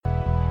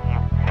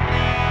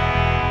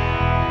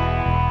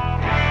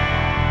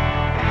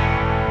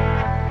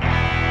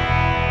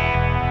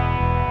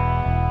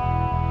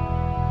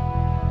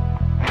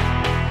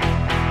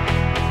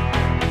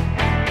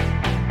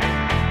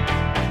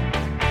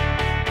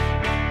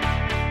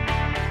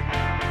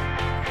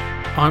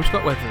I'm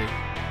Scott Weatherly.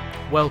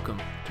 Welcome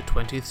to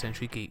 20th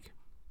Century Geek.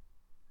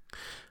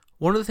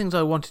 One of the things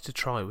I wanted to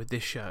try with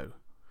this show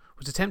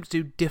was attempt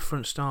to do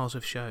different styles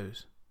of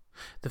shows.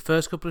 The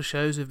first couple of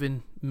shows have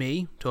been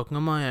me talking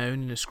on my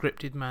own in a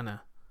scripted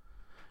manner.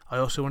 I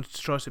also wanted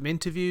to try some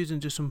interviews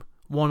and just some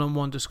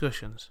one-on-one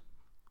discussions.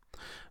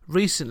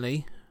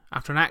 Recently,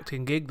 after an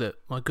acting gig that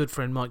my good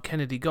friend Mike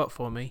Kennedy got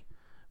for me,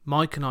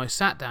 Mike and I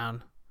sat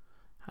down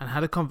and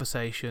had a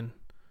conversation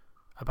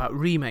about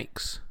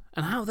remakes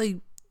and how they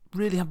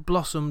really have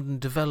blossomed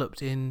and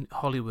developed in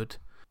Hollywood.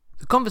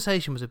 The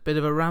conversation was a bit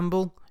of a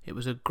ramble. It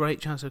was a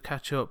great chance to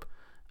catch up.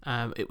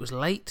 It was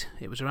late.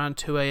 It was around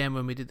 2 a.m.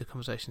 when we did the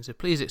conversation, so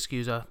please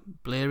excuse our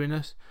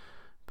blariness,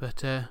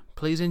 but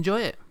please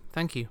enjoy it.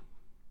 Thank you.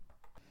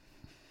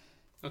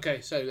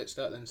 Okay, so let's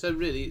start then. So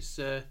really, it's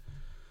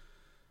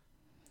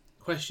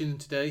question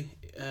today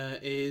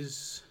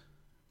is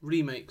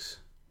remakes.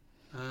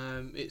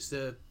 It's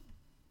the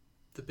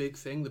big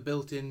thing, the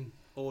built-in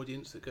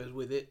audience that goes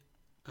with it.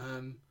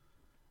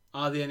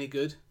 Are they any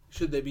good?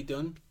 Should they be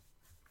done?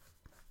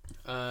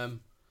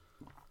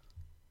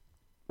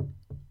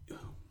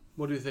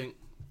 What do you think?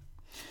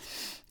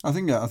 I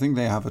think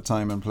they have a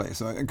time and place.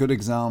 A good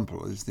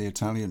example is The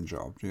Italian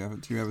Job. Do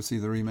you ever see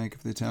the remake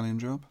of The Italian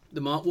Job? The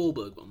Mark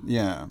Wahlberg one?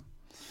 Yeah.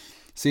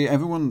 See,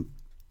 everyone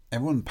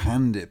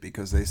panned it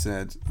because they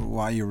said,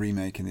 why are you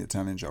remaking The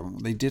Italian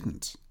Job? They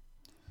didn't.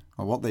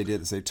 Well, what they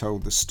did is they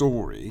told the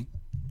story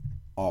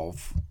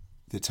of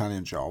The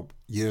Italian Job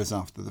years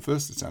after the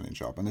first Italian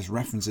Job, and there's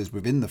references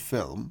within the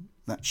film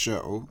that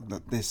show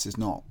that this is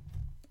not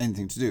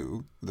anything to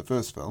do with the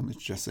first film.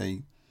 It's just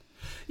a...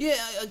 Yeah,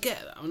 I get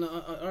that. I mean,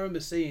 I remember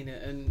seeing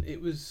it, and it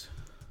was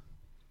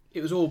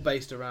all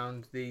based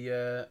around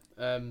the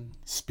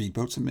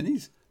speedboats and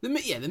minis. The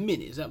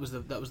minis. That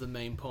was the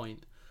main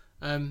point.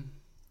 I don't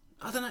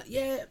know.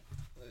 Yeah,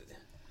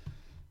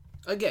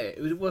 I get it.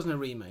 It wasn't a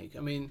remake. I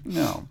mean,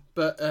 no,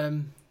 but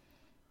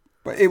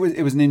it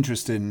was an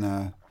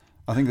interesting.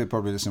 I think they're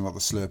probably listening to what the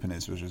slurping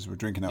is, which is we're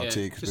drinking our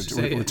tea because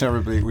we're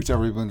terribly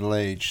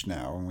middle-aged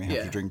now, and we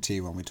have to drink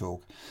tea when we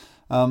talk.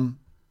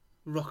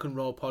 Rock and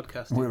roll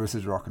podcast. This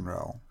is rock and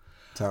roll.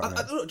 Totally.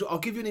 I'll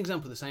give you an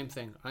example of the same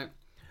thing. Right,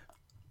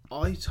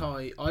 I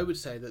would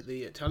say that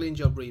the Italian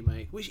Job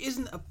remake, which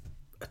isn't a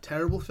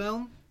terrible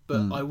film,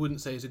 but I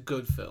wouldn't say it's a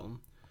good film.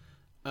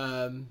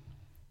 I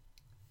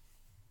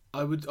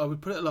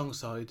would put it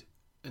alongside,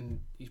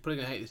 and you're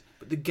probably gonna hate this,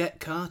 but the Get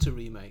Carter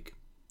remake.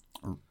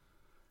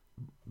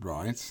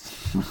 Right.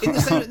 In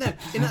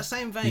that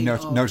same vein.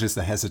 Notice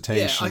the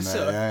hesitation. Yeah, I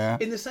saw. Yeah.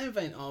 In the same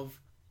vein of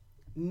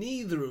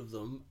neither of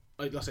them,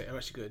 like I say, are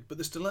actually good, but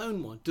the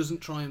Stallone one doesn't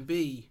try and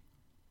be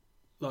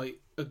like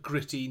a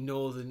gritty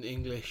Northern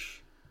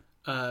English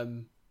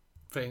thing.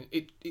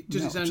 It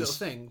does its own little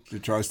thing.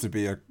 It tries to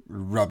be a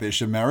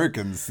rubbish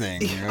American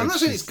thing. I'm not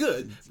saying it's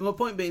good, but my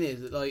point being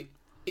is that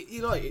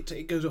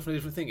it goes off on a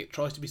different thing. It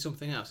tries to be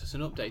something else. It's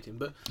an updating,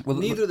 but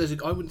neither of those.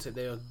 I wouldn't say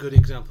they are good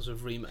examples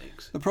of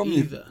remakes. The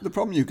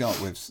problem you got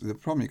with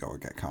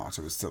Get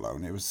Carter was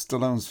Stallone. It was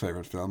Stallone's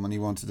favourite film, and he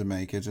wanted to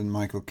make it. And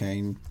Michael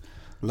Caine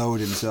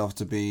lowered himself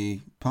to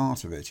be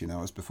part of it. It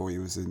was before he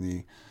was in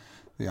the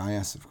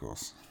IS, of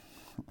course.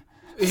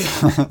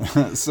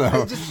 Yeah. So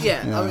I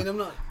mean, I'm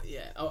not.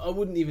 Yeah, I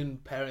wouldn't even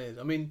pair it.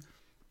 I mean,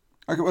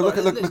 okay. Well, look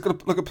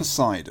at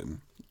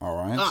Poseidon. All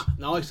right.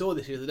 No, I saw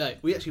this the other day.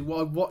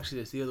 I watched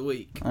this the other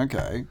week.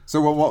 Okay. So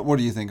what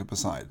do you think of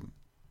Poseidon?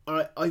 All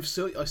right, I've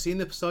seen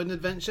the Poseidon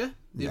Adventure,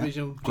 the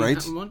original Gene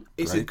Hackman one.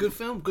 It's a good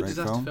film, good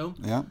disaster film.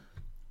 Yeah.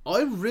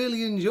 I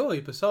really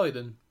enjoy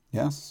Poseidon.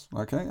 Yes.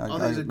 Okay. I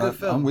think it's a good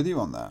film. I'm with you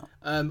on that.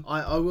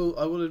 I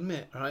will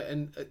admit, right,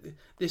 and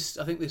I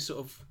think this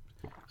sort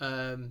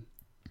of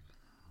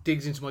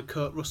digs into my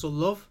Kurt Russell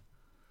love.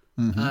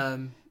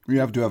 Mm-hmm. You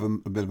have to have a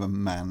bit of a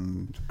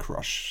man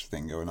crush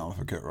thing going on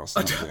for Kurt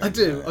Russell. I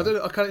do. Yeah. I don't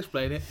know. I can't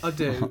explain it. I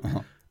do.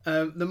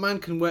 The man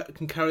can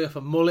carry off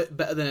a mullet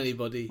better than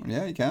anybody.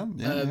 Yeah, he can.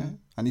 Yeah,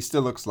 and he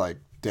still looks like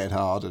dead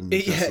hard and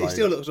he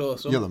still looks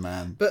awesome. You're the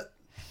man. But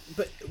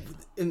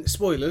in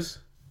spoilers,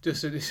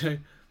 just so you know,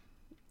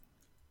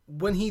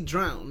 when he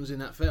drowns in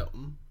that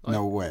film,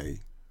 no way.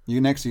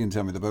 Next you can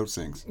tell me the boat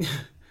sinks.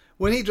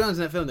 When he drowns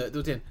in that film,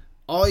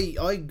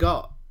 I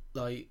got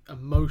like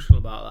emotional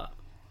about that.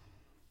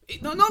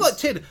 Not like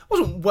teared. I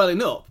wasn't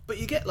welling up, but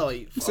you get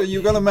like. So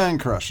you've got a man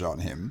crush on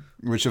him,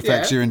 which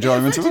affects your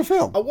enjoyment of the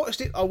film. I watched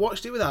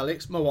it with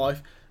Alex, my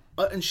wife,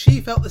 and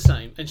she felt the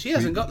same. And she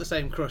hasn't got the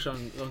same crush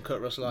on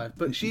Kurt Russell live,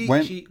 but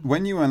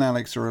when you and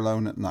Alex are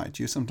alone at night,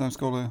 do you sometimes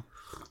call her,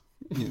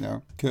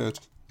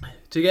 Kurt?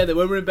 Together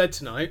when we're in bed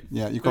tonight.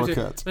 Yeah, you call her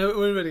Kurt.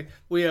 We're ready.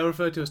 We are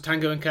referred to as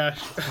Tango and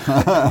Cash.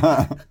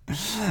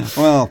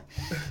 Well,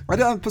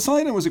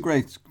 Poseidon was a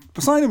great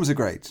film.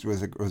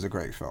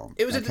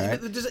 It was you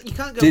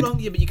can't go wrong.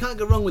 Yeah, but you can't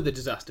go wrong with a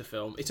disaster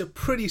film. It's a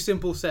pretty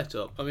simple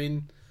setup. I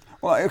mean,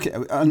 well, okay,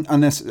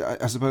 unless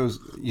I suppose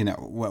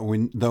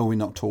though we're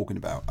not talking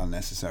about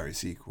unnecessary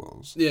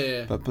sequels.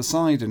 Yeah. But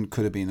Poseidon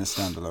could have been a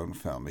standalone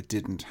film. It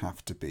didn't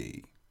have to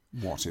be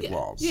what it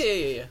was.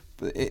 Yeah.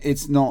 But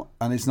it's not,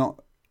 and it's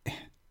not.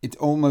 it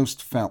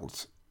almost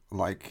felt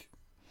like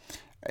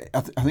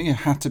I think it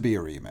had to be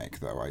a remake,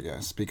 though. I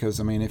guess because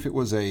I mean, if it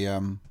was a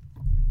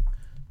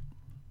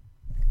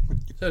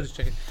So just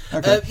checking.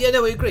 Okay. Yeah,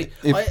 no, I agree.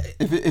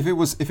 If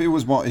it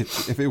was what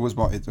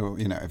it or,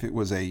 you know, if it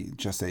was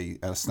just a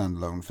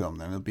standalone film,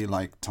 then it'd be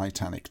like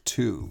Titanic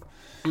 2,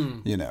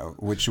 you know,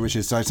 which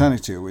is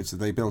Titanic 2, which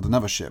they build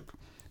another ship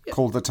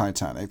called the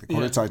Titanic. They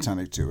call it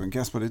Titanic 2, and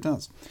guess what it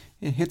does?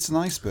 It hits an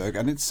iceberg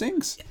and it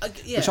sinks,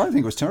 which I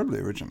think was terribly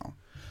original.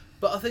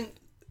 But I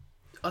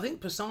think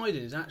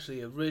Poseidon is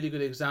actually a really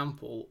good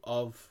example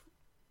of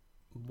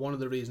one of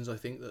the reasons I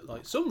think that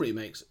like some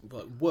remakes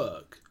like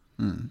work.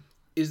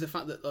 Is the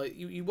fact that like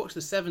you watch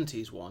the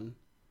 70s one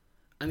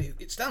and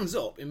it stands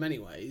up in many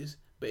ways,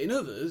 but in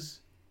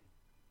others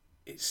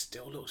it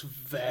still looks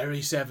very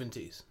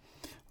 70s.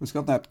 It's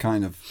got that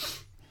kind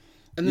of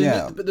and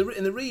but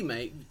the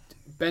remake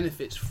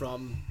benefits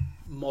from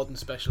modern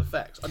special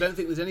effects. I don't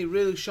think there's any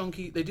really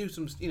shonky. They do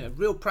some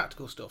real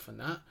practical stuff in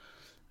that,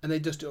 and they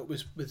dust it up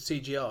with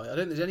CGI. I don't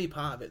think there's any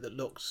part of it that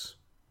looks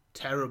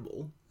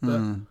terrible, but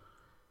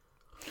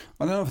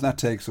I don't know if that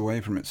takes away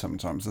from it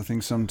sometimes. I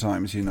think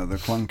sometimes, the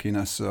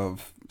clunkiness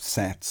of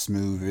sets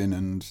moving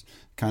and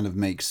kind of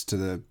makes to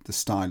the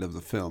style of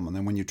the film. And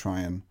then when you try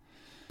and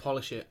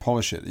polish it,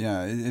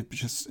 it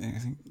just, I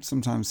think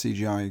sometimes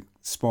CGI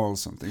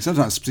spoils something.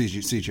 Sometimes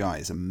CGI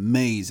is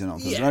amazing on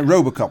things. Yeah.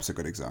 RoboCop's a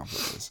good example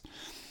of this.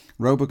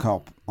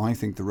 RoboCop, I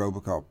think the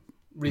RoboCop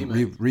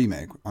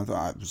remake, I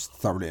thought it was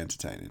thoroughly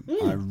entertaining.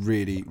 I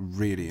really,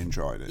 really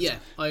enjoyed it. Yeah,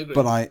 I agree.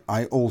 But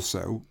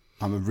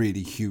I'm a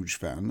really huge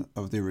fan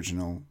of the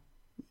original,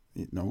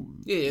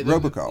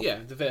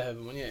 RoboCop. The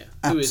Verhoeven one, yeah.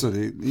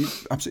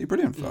 Absolutely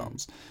brilliant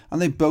films.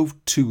 And they're both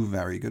two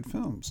very good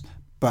films.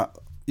 But,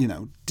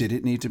 did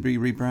it need to be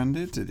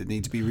rebranded? Did it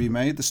need to be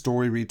remade? The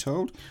story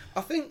retold?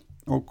 I think...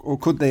 Or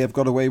could they have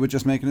got away with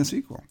just making a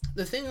sequel?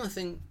 The thing I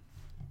think...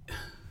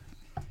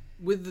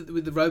 With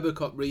the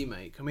RoboCop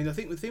remake, I mean, I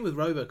think the thing with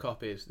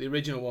RoboCop is, the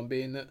original one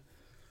being that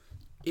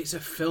it's a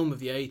film of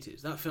the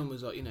 80s. That film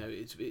was like,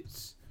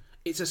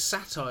 it's a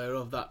satire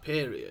of that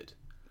period.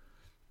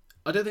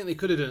 I don't think they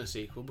could have done a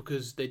sequel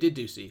because they did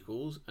do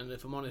sequels, and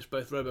if I'm honest,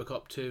 both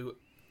RoboCop 2...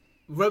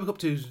 RoboCop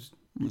 2's...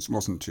 It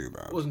wasn't too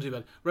bad.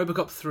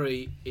 RoboCop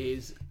 3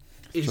 is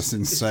just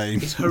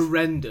insane. It's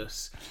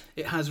horrendous.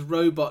 It has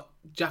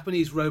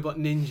Japanese robot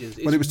ninjas.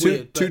 It's it was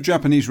weird, two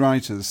Japanese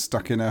writers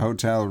stuck in a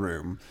hotel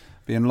room,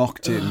 being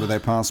locked in with their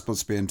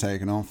passports being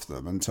taken off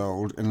them and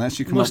told, unless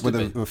you come up with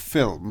a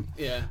film,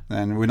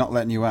 then we're not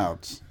letting you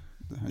out.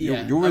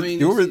 You're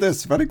with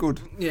this. Very good.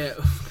 Yeah.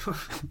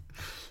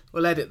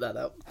 We'll edit that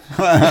out.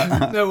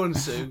 No one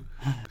sue.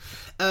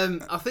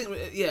 I think,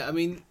 I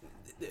mean,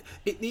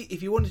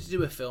 if you wanted to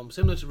do a film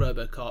similar to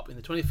RoboCop in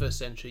the 21st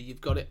century,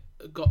 you've got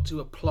to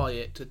apply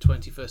it to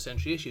 21st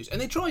century issues. And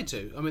they tried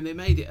to. I mean, they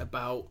made it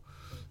about,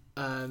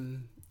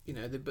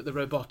 the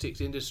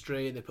robotics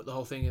industry, and they put the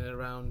whole thing in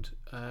around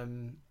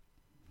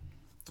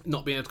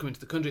not being able to come into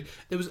the country.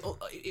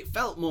 It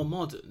felt more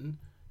modern.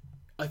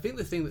 I think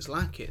the thing that's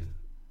lacking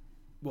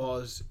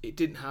was it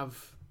didn't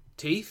have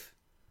teeth.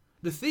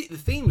 The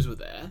themes were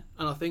there,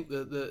 and I think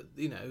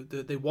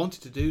that they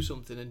wanted to do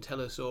something and tell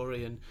a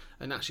story and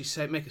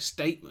actually make a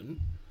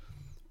statement,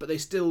 but they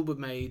still were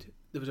made.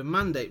 There was a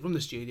mandate from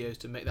the studios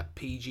to make that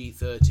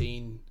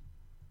PG-13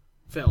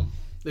 film.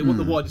 They want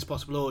the widest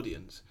possible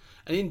audience,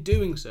 and in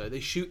doing so, they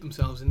shoot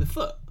themselves in the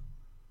foot.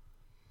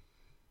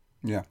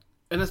 Yeah,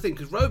 and I think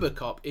because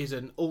RoboCop is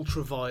an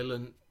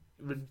ultra-violent,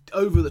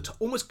 over the top,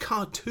 almost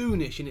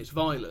cartoonish in its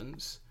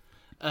violence.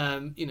 I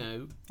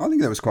think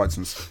there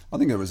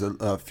was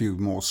a few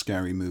more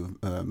scary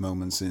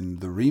moments in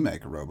the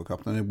remake of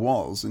RoboCop than it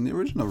was in the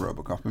original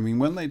RoboCop. I mean,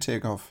 when they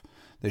take off,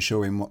 they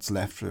show him what's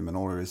left for him, and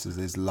all there is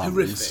his lungs.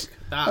 Horrific.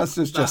 That's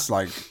just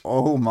like,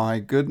 oh my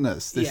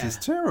goodness, this is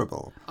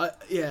terrible.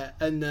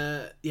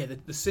 The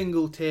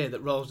single tear that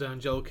rolls down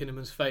Joel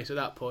Kinnaman's face at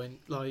that point,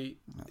 like,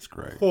 that's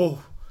great.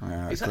 Oh,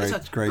 yeah,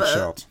 great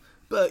shot.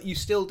 But you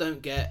still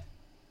don't get,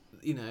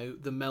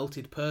 the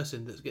melted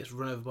person that gets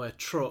run over by a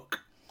truck,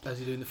 as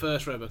you do in the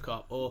first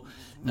RoboCop, or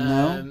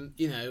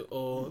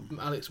or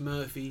Alex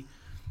Murphy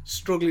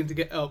struggling to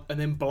get up and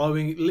then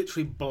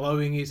literally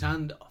blowing his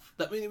hand off.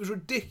 I mean, it was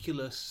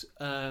ridiculous.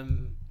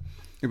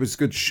 It was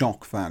good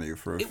shock value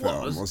for a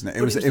film, wasn't it?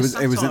 It was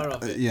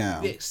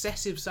the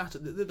excessive satire.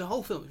 The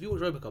whole film, if you watch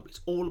RoboCop, it's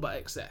all about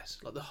excess.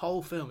 Like, the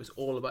whole film is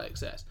all about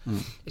excess.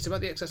 It's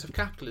about the excess of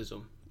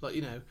capitalism. Like,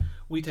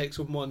 we take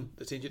someone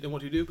that's injured, and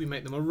what do? We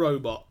make them a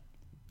robot,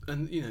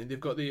 and they've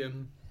got the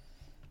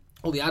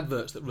all the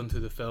adverts that run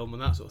through the film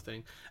and that sort of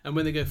thing. And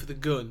when they go for the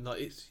gun,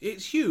 like,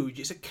 it's huge.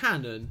 It's a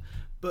cannon,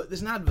 but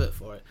there's an advert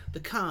for it. The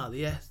car,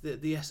 the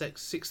SX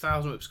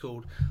 6000, it's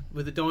called,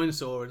 with the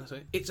dinosaur,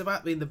 and it's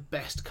about being the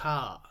best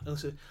car. And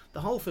so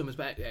the whole film is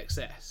about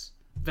excess,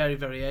 very,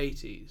 very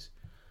 80s.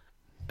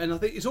 And I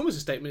think it's almost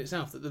a statement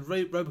itself that the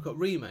RoboCop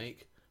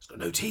remake has got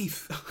no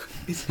teeth.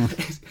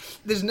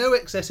 There's no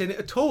excess in it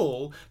at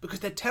all because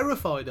they're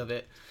terrified of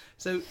it.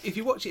 So if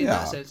you watch it in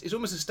that sense, it's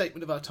almost a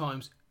statement of our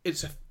times.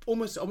 It's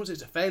almost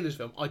a failures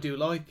film. I do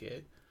like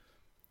it,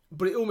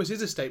 but it almost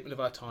is a statement of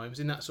our times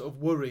in that sort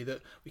of worry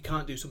that we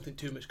can't do something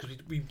too much because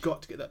we've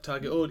got to get that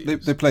target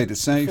audience. They played it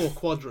safe. 4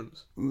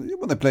 quadrants.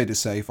 Well, they played it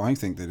safe. I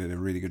think they did a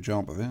really good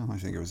job of it. I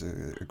think it was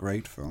a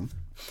great film.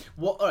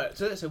 All right,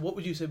 so let's say, what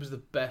would you say was the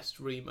best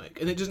remake?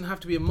 And it doesn't have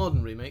to be a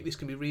modern remake. This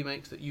can be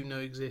remakes that you know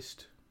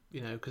exist,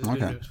 because it's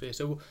been sphere.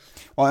 So,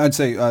 well, I'd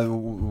say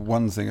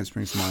one thing that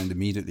springs to mind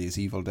immediately is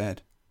Evil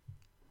Dead.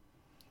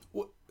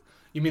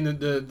 You mean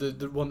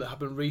the one that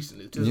happened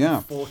recently,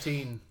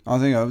 2014? Yeah.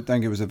 I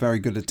think it was a very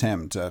good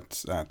attempt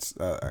at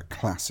a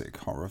classic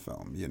horror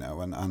film,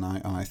 and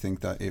I think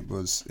that it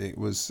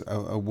was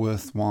a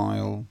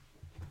worthwhile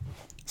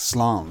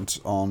slant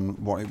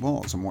on what it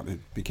was and what it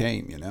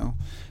became,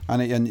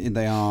 and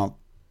they are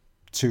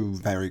 2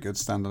 very good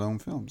standalone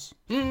films.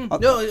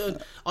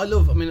 I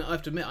love. I mean, I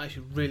have to admit, I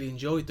actually really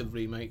enjoyed the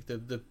remake,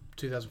 the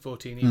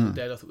 2014 Evil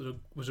Dead. I thought it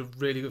was a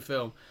really good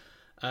film.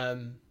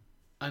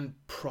 And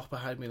proper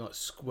had me like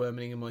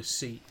squirming in my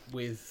seat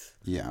with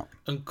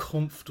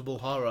uncomfortable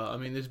horror. I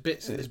mean, there's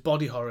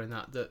body horror in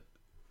that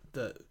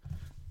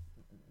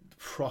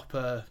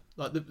proper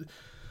like the.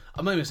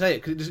 I'm not even say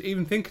it because just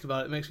even thinking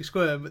about it makes me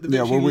squirm. But the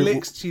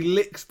bit she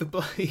licks the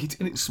blade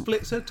and it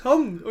splits her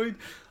tongue. I mean,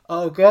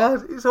 oh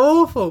God, it's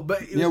awful.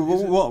 But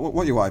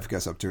what your wife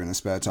gets up to in her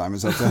spare time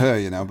is up to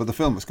her, But the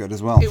film was good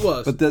as well. It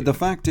was. But the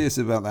fact is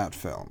about that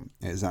film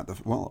is that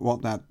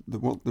what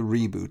the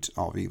reboot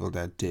of Evil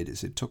Dead did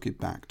is it took it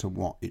back to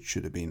what it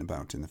should have been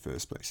about in the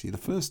first place. See,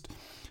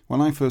 when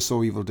I first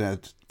saw Evil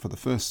Dead for the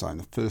first time,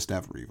 the first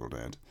ever Evil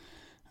Dead.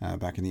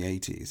 Back in the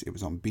 80s, it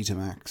was on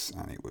Betamax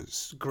and it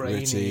was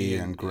gritty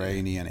and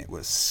grainy and it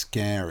was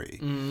scary.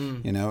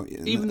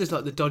 Even there's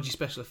like the dodgy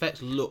special effects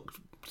looked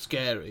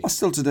scary. Well,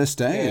 still to this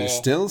day, it's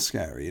still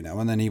scary,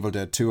 And then Evil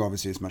Dead 2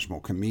 obviously is much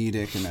more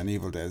comedic, and then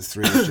Evil Dead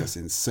 3 is just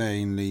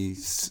insanely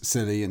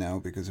silly,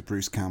 because of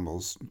Bruce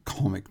Campbell's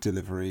comic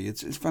delivery.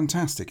 It's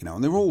fantastic,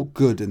 and they're all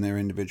good in their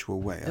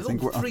individual way. They're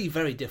all 3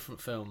 very different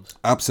films.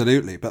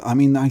 Absolutely, but I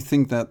mean, I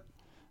think that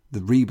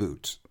the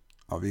reboot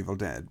of Evil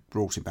Dead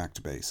brought it back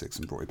to basics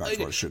and brought it back to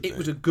what it should be. It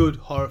was a good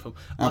horror film.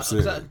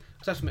 Absolutely.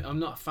 I'm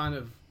not a fan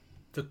of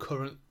the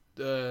current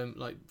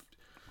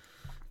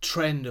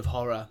trend of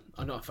horror.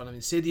 I'm not a fan of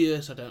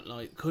Insidious. I don't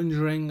like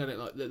Conjuring. I don't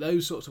like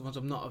those sorts of ones.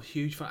 I'm not a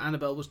huge fan.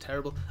 Annabelle was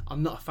terrible.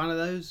 I'm not a fan of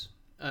those.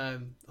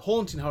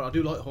 Haunting horror. I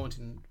do like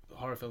haunting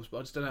horror films, but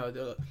I just don't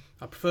know.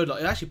 I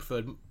actually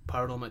preferred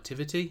Paranormal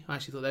Activity. I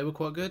actually thought they were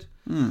quite good.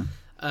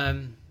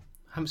 Haven't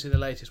seen the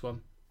latest one.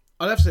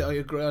 I'd have to say I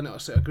agree. I agree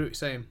with what you're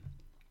saying.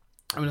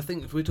 I mean, I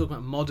think if we're talking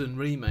about modern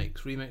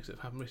remakes that have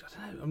happened recently,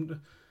 I don't know.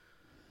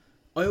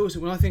 I always,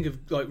 when I think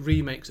of like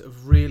remakes that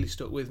have really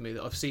stuck with me,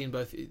 that I've seen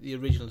both the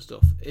original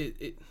stuff,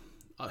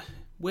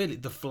 weirdly,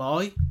 The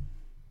Fly.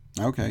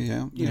 Okay,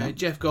 yeah.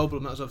 Jeff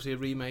Goldblum. That was obviously a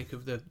remake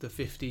of the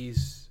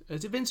 50s.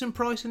 Is it Vincent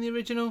Price in the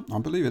original? I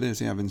believe it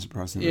is. Yeah, Vincent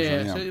Price in the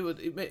original. So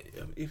it may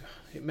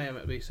or may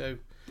not be. So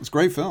it's a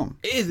great film.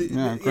 It is.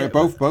 Yeah, great. Yeah,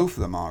 both of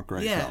them are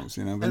great films.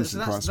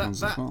 Vincent Price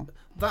ones as well.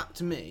 That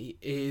to me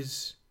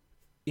is.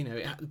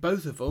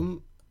 Both of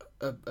them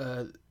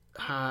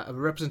had a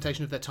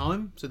representation of their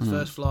time. So the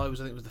first Fly was,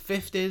 I think, it was the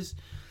 50s.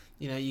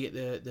 You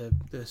get the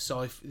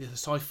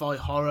sci-fi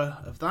horror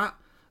of that,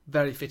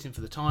 very fitting for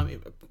the time.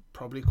 It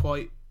probably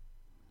quite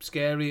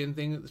scary and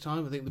thing at the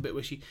time. I think the bit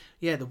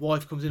where the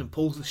wife comes in and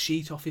pulls the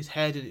sheet off his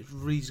head, and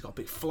he's got a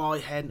big fly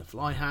head and a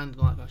fly hand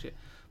and all that kind of shit.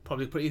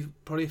 Probably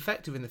pretty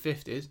effective in the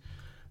 50s.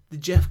 The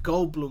Jeff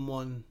Goldblum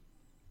one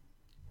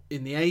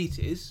in the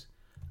 80s.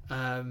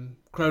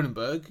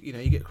 Cronenberg, you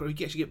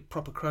actually get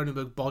proper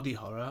Cronenberg body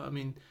horror. I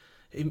mean,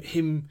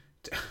 him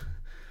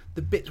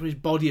the bits where his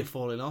body are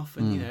falling off,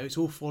 and it's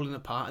all falling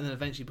apart, and then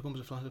eventually becomes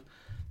a fly.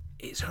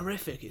 It's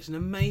horrific. It's an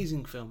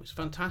amazing film. It's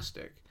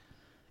fantastic.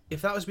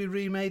 If that was to be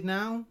remade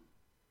now,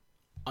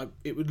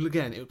 it would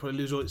probably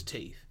lose all its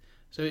teeth.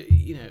 So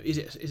is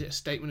it a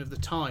statement of the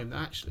time that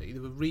actually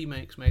there were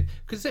remakes made?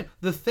 Because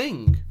The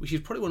Thing, which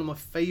is probably one of my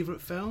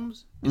favourite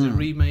films, is a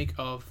remake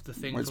of The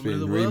Thing from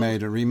Another World. It's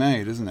been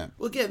remade, isn't it?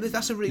 Well, yeah,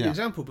 that's a really good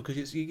example,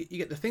 because you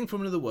get The Thing from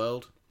Another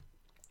World,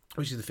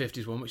 which is the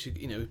 50s one, which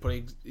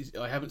probably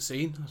I haven't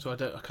seen, so I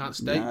can't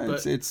state. No,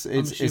 but it's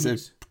a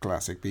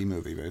classic B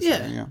movie,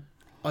 basically. Yeah.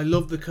 I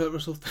love the Kurt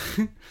Russell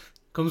thing.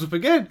 Comes up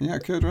again. Yeah,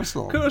 Kurt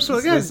Russell. Kurt Russell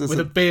again, with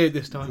a beard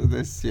this time.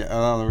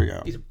 Oh, there we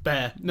go. He's a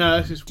bear. No,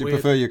 it's just weird. Do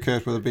you prefer your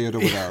Kurt with a beard or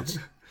without?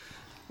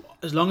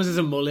 As long as there's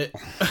a mullet.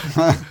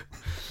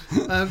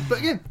 But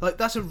again,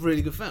 that's a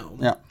really good film.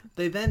 Yeah.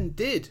 They then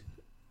did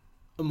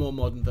a more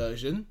modern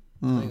version.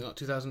 I think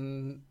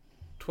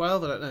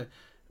 2012. I don't know.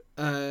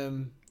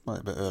 Well,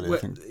 a bit earlier, I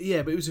think.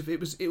 Yeah, but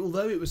it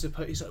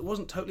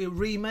wasn't totally a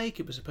remake.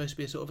 It was supposed to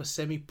be a sort of a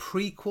semi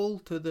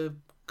prequel to the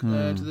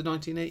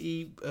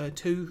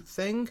 1982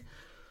 thing.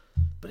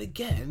 But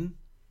again,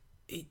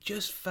 it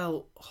just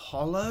felt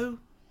hollow,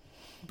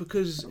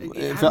 because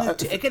it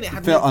felt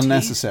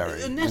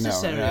unnecessary.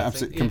 Unnecessary,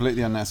 absolutely,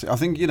 completely unnecessary. I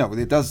think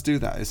it does do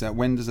that. Is that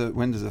when does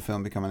a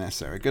film become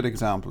unnecessary? A good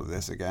example of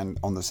this, again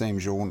on the same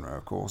genre,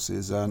 of course,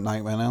 is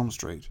Nightmare on Elm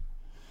Street.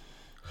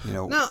 I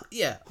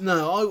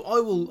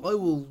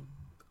will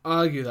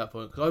argue that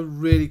point because I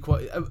really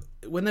quite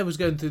when they was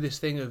going through this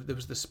thing of there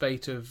was the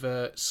spate of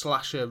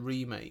slasher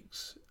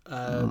remakes.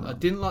 I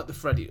didn't like the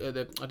Freddy. I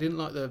didn't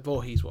like the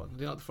Voorhees one. I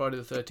didn't like the Friday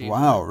the 13th.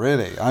 Wow,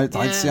 really?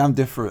 I'd see. I'm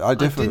different. I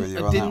differ with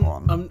you on that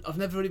one. I've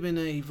never really been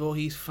a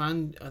Voorhees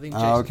fan. I think Oh,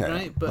 Jason's okay.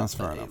 great, but That's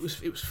fair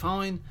enough. it was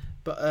fine.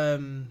 But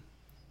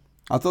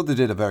I thought they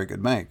did a very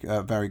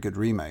good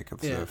remake of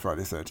the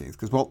Friday the 13th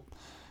because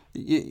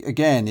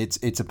again,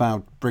 it's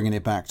about bringing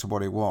it back to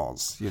what it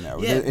was. You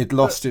know, it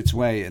lost its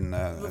way in.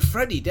 But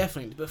Freddy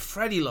definitely. But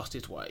Freddy lost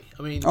its way.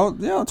 I mean, oh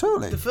yeah,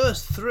 totally. The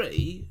first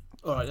three.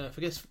 All right, no,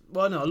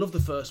 I love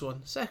the first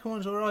one. Second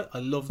one's all right. I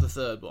love the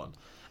third one,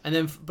 and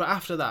then, but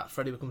after that,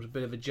 Freddy becomes a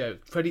bit of a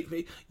joke.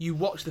 Freddy, you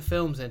watch the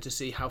films then to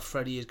see how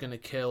Freddy is going to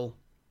kill.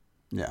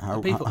 Yeah,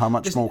 how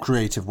much more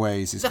creative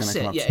ways he's going to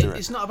come up to do it.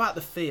 It's not about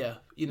the fear,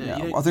 you know.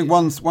 Yeah, I think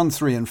 1,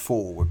 3, and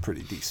 4 were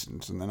pretty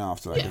decent, and then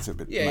after that it's a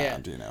bit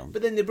mad, you know.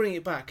 But then they bring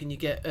it back, and you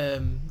get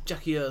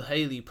Jackie Earle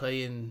Haley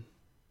playing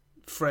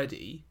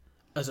Freddy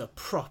as a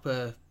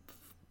proper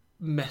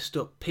messed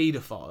up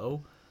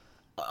paedophile.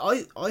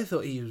 I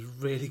thought he was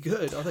really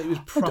good. I thought he was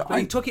proper.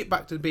 He took it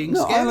back to being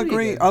scary. I'll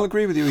agree. Again. I'll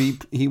agree with you.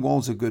 He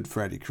was a good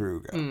Freddy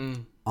Krueger.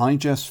 I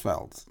just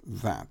felt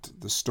that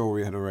the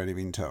story had already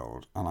been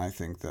told, and I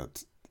think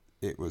that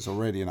it was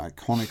already an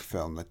iconic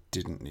film that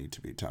didn't need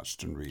to be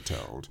touched and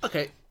retold.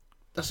 Okay,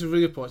 that's a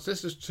really good point. So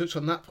let's just touch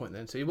on that point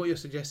then. So what you're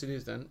suggesting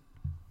is then,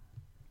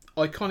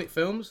 iconic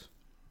films,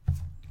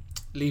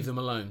 leave them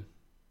alone.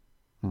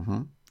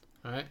 Mm-hmm.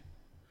 All right.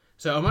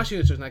 So I'm actually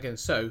going to touch on that again.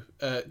 So,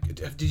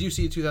 did you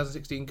see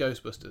 2016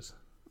 Ghostbusters?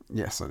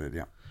 Yes, I did,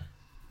 yeah.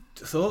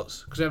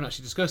 Thoughts? Because we haven't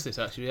actually discussed this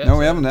actually yet. No,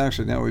 we haven't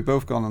actually. No, we've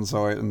both gone and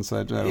saw it and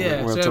said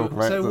we'll talk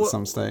about it at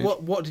some stage.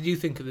 What did you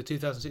think of the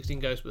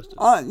 2016 Ghostbusters?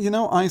 I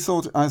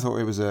thought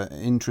it was an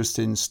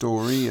interesting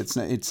story. It's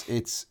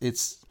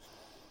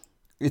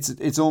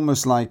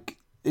almost like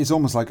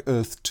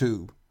Earth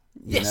 2.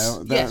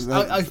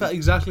 I felt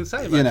exactly the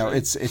same. You know,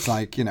 it's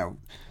like, you know,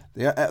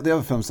 the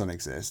other films don't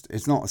exist.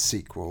 It's not a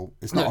sequel.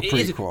 It's not a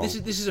prequel.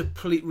 This is a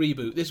complete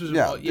reboot. This was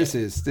This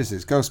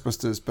is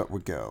Ghostbusters, but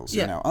with girls.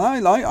 Yeah. You know,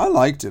 and I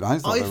liked it. I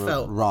thought they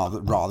were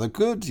rather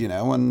good. You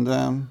know, and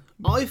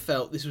I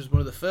felt this was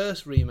one of the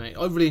first remakes.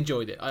 I really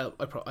enjoyed it.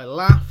 I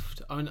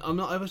laughed. I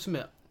must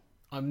admit,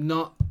 I'm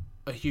not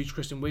a huge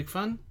Kristen Wiig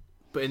fan,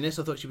 but in this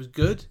I thought she was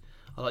good.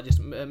 I like just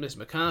Melissa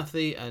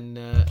McCarthy and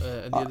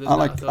the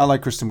others. I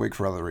like Kristen Wiig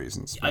for other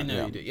reasons. I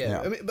know you do,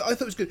 yeah. I mean, but I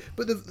thought it was good.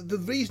 But the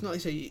reason I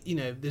say, you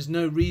know, there's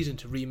no reason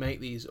to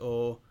remake these,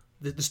 or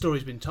the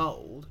story's been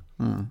told.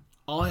 When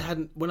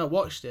I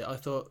watched it, I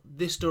thought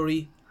this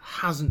story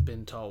hasn't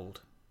been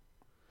told.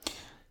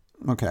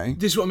 Okay.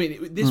 This is what I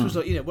mean. This was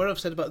like, you know, where I've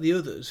said about the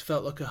others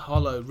felt like a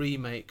hollow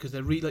remake because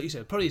they're like you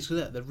said, probably it's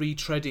because they're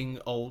retreading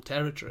old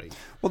territory.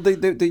 Well,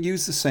 they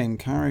use the same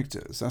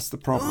characters. That's the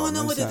problem. Oh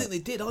no, I don't think they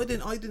did. I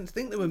didn't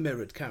think they were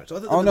mirrored characters.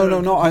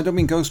 No. I don't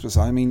mean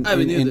Ghostbusters. I mean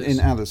in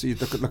Alice. You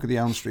look at the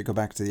Elm Street. Go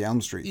back to the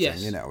Elm Street thing.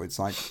 You know, it's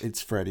like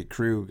it's Freddy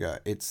Krueger.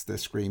 It's the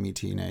screamy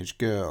teenage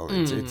girl.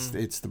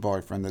 It's the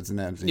boyfriend that's in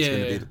there. It's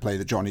going to be to play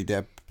the Johnny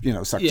Depp, you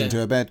know, sucked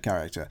into a bed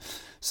character.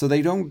 So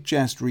they don't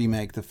just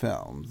remake the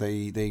film;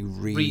 they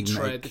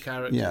retread the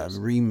characters. Yeah,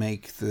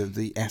 remake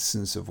the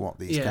essence of what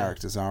these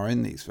characters are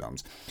in these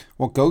films.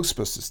 What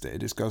Ghostbusters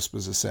did is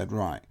Ghostbusters said,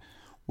 right,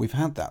 we've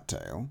had that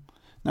tale.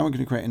 Now we're going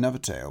to create another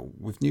tale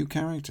with new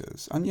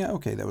characters. And yeah,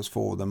 okay, there was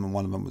 4 of them, and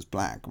one of them was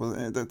black.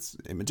 Well, that's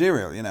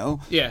immaterial, you know.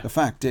 Yeah. The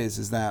fact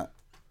is that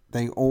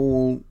they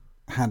all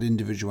had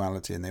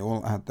individuality, and they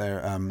all had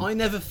their. I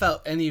never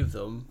felt any of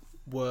them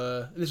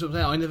were. This is what I'm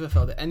saying. I never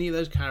felt that any of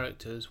those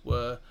characters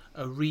were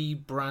a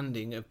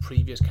rebranding of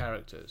previous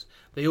characters.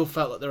 They all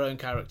felt like their own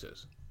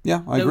characters.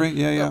 Yeah, I agree.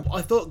 Yeah.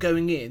 I thought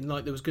going in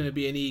like there was going to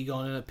be an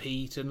Egon and a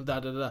Pete and da.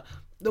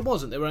 There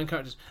wasn't. They were own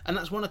characters, and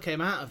that's when I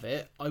came out of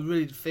it. I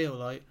really did feel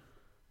like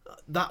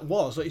that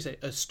was, like you say,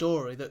 a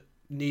story that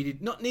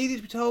not needed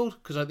to be told,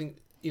 because I think,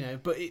 you know,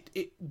 but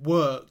it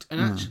worked.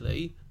 And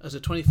actually, as a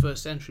 21st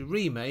century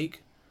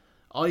remake,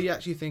 I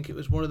actually think it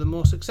was one of the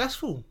more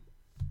successful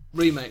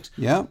remakes.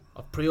 Yeah.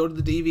 I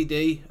pre-ordered the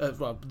DVD,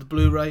 the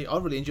Blu-ray. I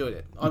really enjoyed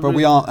it.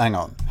 We are, hang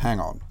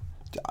on.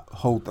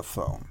 Hold the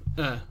phone.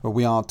 But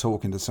we are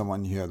talking to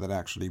someone here that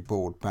actually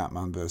bought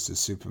Batman vs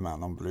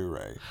Superman on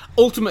Blu-ray.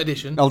 Ultimate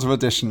Edition.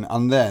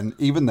 And then,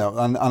 even though,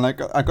 and I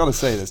got to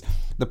say this,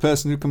 the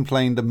person who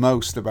complained the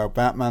most about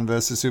Batman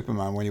vs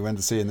Superman when you went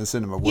to see it in the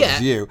cinema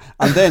was you.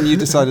 And then you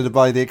decided to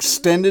buy the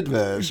extended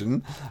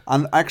version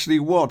and actually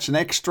watch an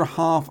extra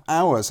half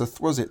hour. So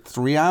was it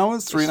 3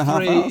 hours?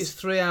 3.5 hours? It's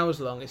 3 hours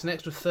long. It's an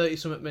extra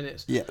 30-something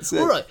minutes. Yeah.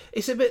 All right.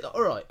 It's a bit,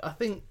 all right. I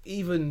think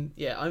even,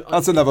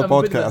 that's another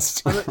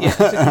podcast. It's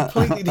a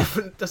completely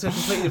different, that's a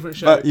completely different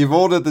show. But you've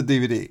ordered the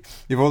DVD.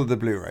 You've ordered the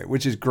Blu-ray,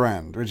 which is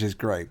grand, which is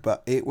great.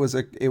 But it was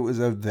a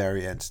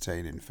very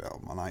entertaining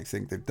film. And I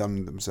think they've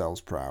done themselves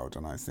proud.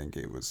 And I think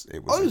it was a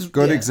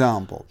good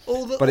example.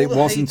 But it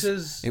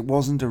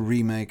wasn't a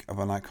remake of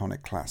an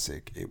iconic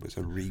classic. It was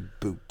a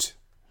reboot.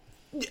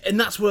 And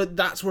that's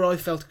where I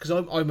felt, because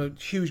I'm a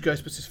huge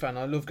Ghostbusters fan.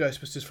 I love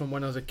Ghostbusters from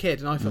when I was a kid,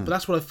 and I felt, but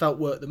that's what I felt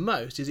worked the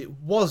most. Is it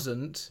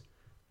wasn't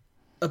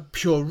a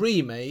pure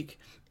remake.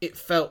 It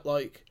felt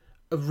like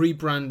a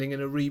rebranding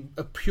and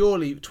a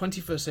purely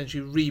 21st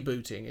century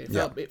rebooting.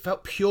 It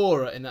felt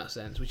purer in that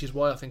sense, which is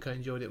why I think I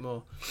enjoyed it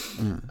more.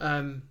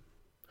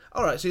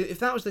 All right, so if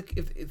that was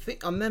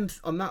if on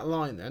that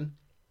line, then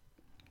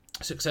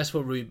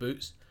successful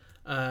reboots,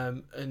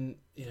 and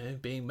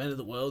being Men of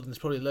the World, and there's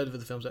probably a load of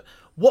other films.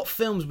 What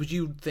films would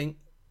you think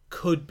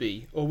could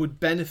be or would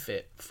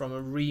benefit from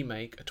a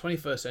remake, a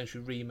 21st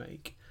century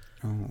remake?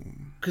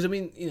 Because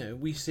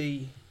we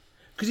see.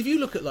 Because if you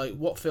look at like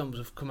what films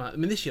have come out,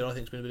 this year I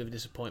think it's been a bit of a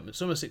disappointment.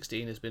 Summer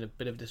 16 has been a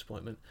bit of a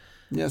disappointment.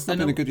 Yeah, it's not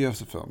been a good year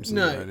for films.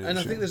 No, and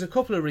I think there's a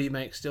couple of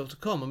remakes still to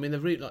come. like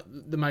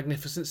The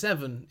Magnificent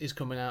Seven is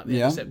coming out at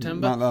the end of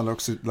September. That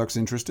looks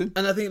interesting.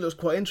 And I think it looks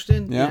quite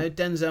interesting. Yeah.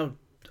 Denzel.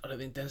 I don't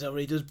think Denzel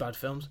really does bad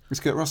films. Is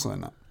Kurt Russell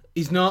in that?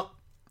 He's not.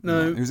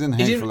 No, he was in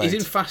Hateful Eight. He's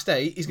in Fast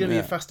 8. He's going to be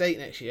in Fast 8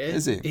 next year.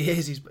 Is he? He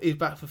is. He's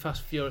back for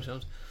Fast and Furious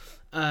films.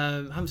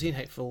 Haven't seen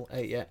Hateful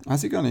 8 yet.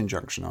 Has he got an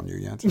injunction on you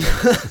yet?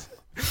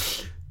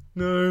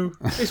 No,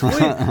 it's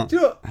weird. Do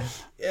you know what?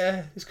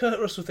 Yeah, this Kurt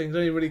Russell thing's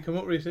only really come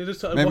up recently. I just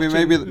started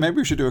maybe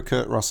we should do a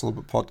Kurt Russell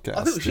podcast.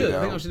 I think we should.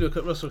 I think I should do a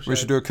Kurt Russell show. We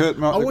should do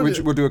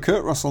we'll do a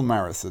Kurt Russell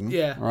marathon.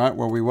 Yeah. Right,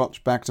 where we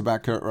watch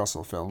back-to-back Kurt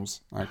Russell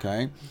films.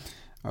 Okay.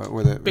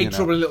 With a Big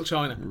Trouble in Little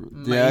China.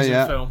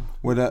 Amazing film.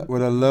 With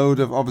a load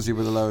of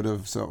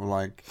sort of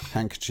like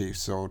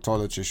handkerchiefs or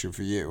toilet tissue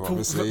for you,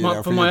 obviously,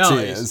 for my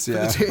tears,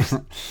 eyes.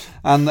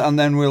 and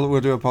then we'll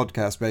do a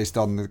podcast based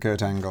on the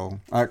Kurt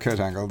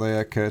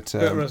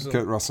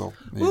Russell.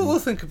 We'll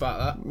think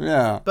about that.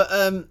 Yeah. But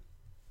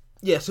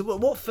so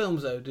what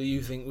films though do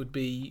you think would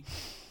be?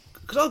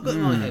 Because I've got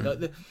in my head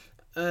like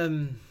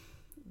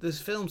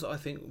there's films that I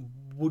think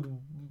would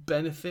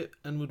benefit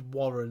and would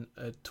warrant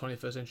a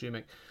 21st century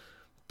remake.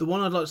 The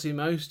one I'd like to see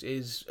most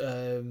is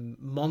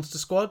Monster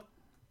Squad.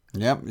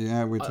 Yep,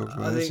 we talked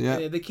about this.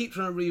 Yeah, they keep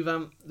trying to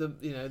revamp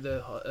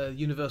the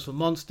Universal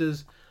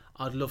monsters.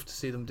 I'd love to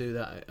see them do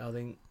that. I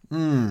think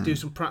do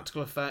some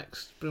practical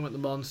effects, bring back the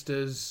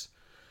monsters.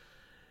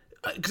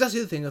 Because that's the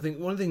other thing. I think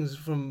one of the things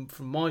from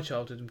my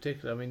childhood in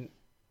particular. Growing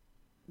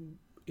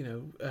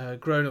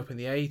up in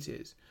the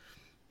 80s,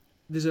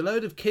 there's a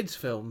load of kids'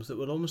 films that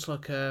were almost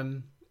like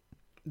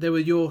they were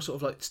your sort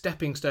of like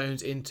stepping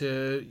stones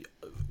into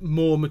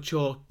more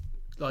mature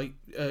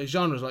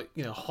genres, like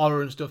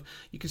horror and stuff.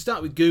 You can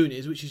start with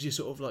Goonies, which is your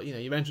sort of like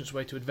your entrance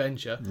way to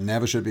adventure.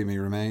 Never should be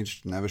remade.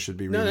 Never should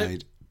be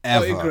remade. No,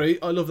 ever. I agree.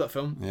 I love that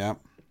film. Yeah.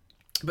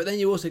 But then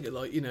you also get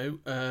like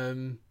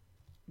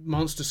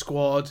Monster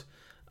Squad,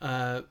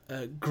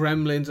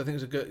 Gremlins. I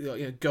think it's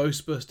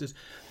Ghostbusters.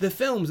 The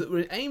films that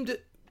were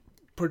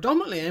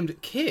predominantly aimed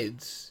at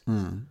kids,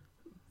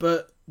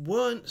 but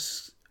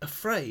weren't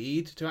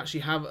afraid to actually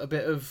have a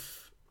bit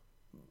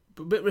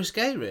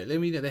risque,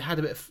 really. They had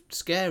a bit of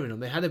scare in them.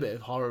 They had a bit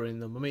of horror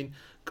in them.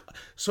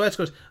 Swear to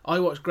God, I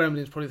watched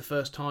Gremlins probably the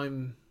first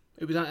time.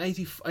 It was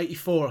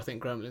 84, I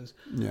think, Gremlins.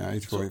 Yeah,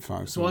 84,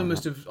 85. So I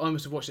must have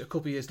watched it a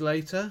couple of years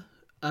later.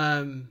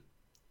 I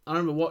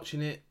remember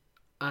watching it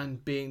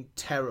and being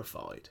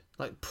terrified,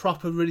 like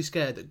proper really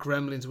scared that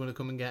Gremlins were going to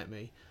come and get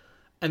me,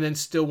 and then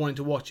still wanting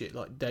to watch it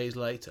like days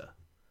later.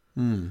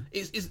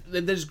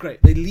 They're just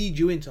great. They lead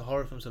you into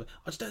horror films. I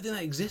just don't think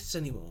that exists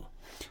anymore.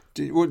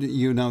 Do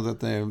you know that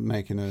they're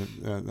making a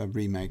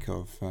remake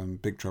of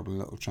Big Trouble in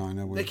Little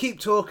China? They keep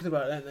talking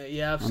about it, don't they?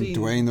 Yeah, I've seen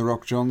Dwayne "The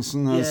Rock"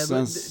 Johnson as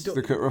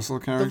the Kurt Russell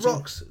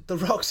character. The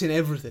Rock's in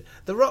everything.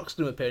 The Rock's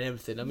going to appear in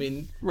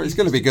everything. Well, he's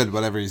going to be good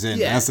whatever he's in.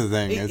 Yeah, that's the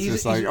thing. It's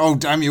just like, oh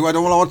damn you! I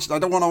don't want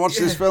to watch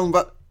this film,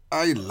 but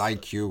I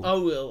like you. I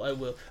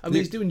will.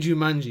 He's doing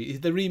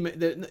Jumanji. The remake.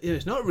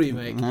 It's not a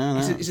remake. No,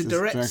 it's a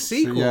direct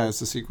sequel. Yeah,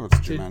 it's a sequel to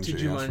Jumanji. To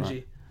Jumanji.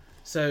 Right.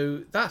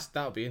 So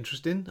that'll be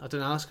interesting. I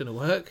don't know how it's going to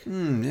work.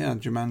 Yeah,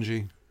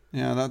 Jumanji.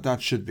 Yeah, that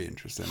should be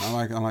interesting. I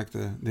like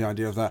the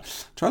idea of that.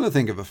 I'm trying to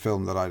think of a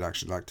film that I'd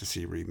actually like to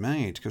see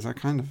remade, because I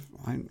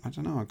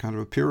don't know, I'm kind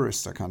of a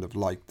purist. I kind of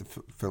like the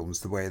films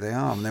the way they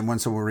are, and then when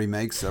someone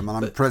remakes them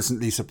and I'm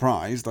pleasantly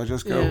surprised, I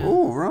just go,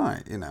 oh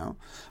right,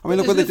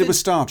 look what they did with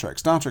Star Trek.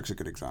 Star Trek's a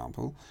good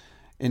example.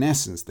 In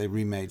essence, they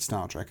remade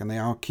Star Trek, and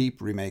they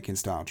keep remaking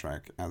Star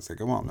Trek as they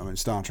go on.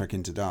 Star Trek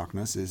Into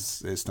Darkness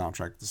is Star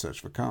Trek: The Search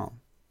for Khan.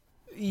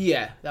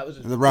 Yeah, that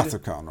was The Wrath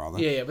of Khan, rather.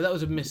 Yeah, but that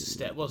was a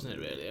misstep, wasn't it?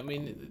 Really,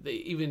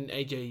 even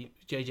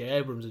J.J.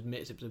 Abrams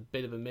admits it was a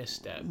bit of a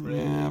misstep.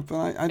 Really. Yeah,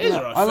 but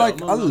I like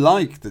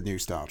the new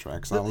Star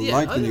Treks. I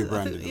like the new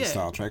branding of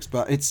Star Treks,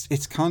 but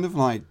it's kind of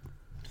like,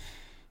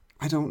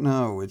 I don't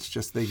know. It's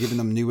just they're giving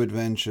them new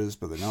adventures,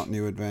 but they're not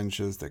new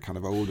adventures. They're kind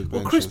of old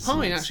adventures. Well, Chris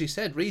Pine actually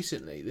said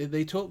recently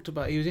they talked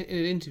about. He was in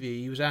an interview.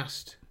 He was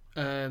asked,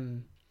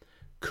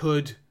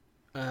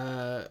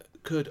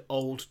 could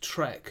old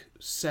Trek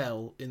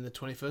sell in the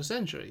 21st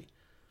century?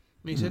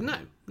 And he said, no,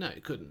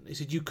 it couldn't. He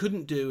said, you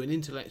couldn't do an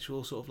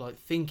intellectual sort of like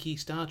thinky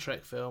Star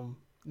Trek film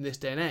in this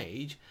day and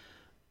age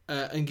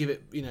and give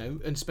it,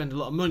 and spend a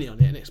lot of money on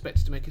it and expect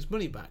it to make its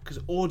money back, because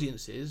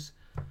audiences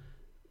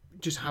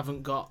just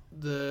haven't got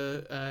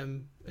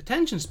the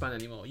attention span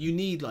anymore. You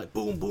need like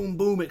boom, boom,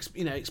 boom,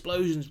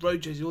 explosions,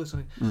 road chases, all this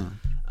kind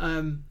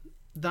of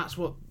that's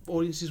what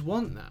audiences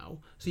want now.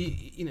 So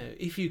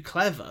if you're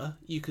clever,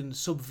 you can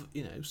subvert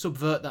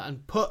that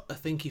and put a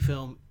thinky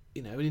film,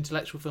 an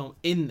intellectual film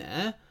in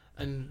there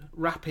and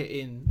wrap it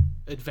in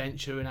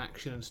adventure and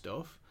action and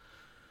stuff.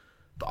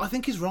 But I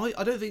think he's right.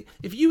 I don't think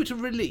if you were to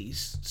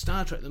release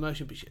Star Trek the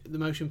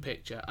motion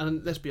picture,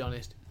 and let's be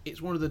honest, it's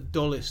one of the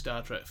dullest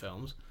Star Trek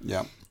films.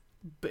 Yeah.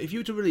 But if you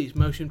were to release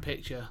motion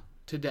picture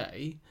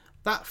today,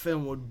 that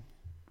film would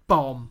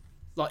bomb.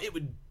 Like, it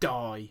would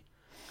die.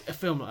 A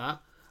film like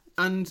that.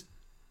 And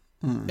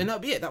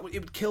that'd be it. It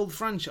would kill the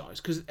franchise,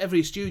 because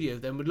every studio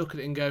then would look at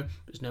it and go,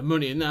 there's no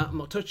money in that, I'm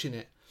not touching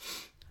it.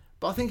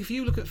 But I think if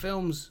you look at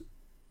films,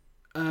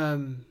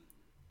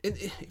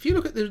 if you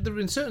look at there have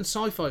been certain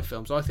sci-fi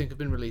films I think have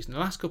been released in the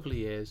last couple of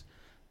years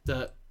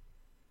that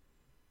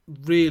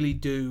really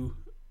do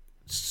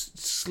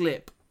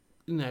slip,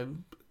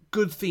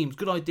 good themes,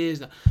 good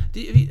ideas.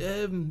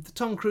 The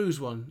Tom Cruise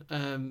one,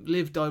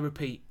 Live, Die,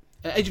 Repeat,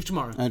 Edge of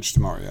Tomorrow. Edge of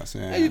Tomorrow, yes.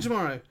 Yeah, Edge of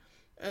Tomorrow.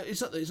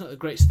 It's not the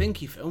greatest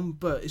thinky film,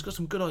 but it's got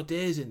some good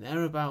ideas in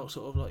there about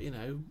sort of like,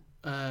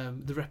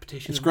 the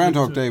repetition. It's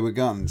Groundhog Day with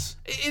guns.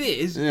 It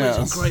is. Yeah,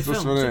 but it's a great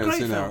film. What It's it a is,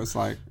 great film. It's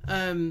like,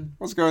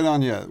 what's going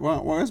on here?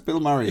 Well, where's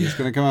Bill Murray? He's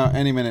going to come out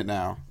any minute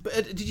now.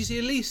 But did you see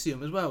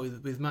Elysium as well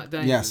with Matt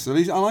Damon? Yes, I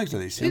liked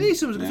Elysium.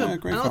 Elysium was a good film.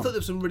 Great and film. I thought there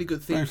was some really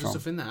good themes and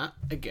stuff in that.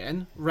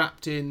 Again,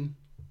 wrapped in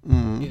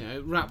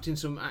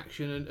some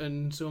action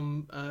and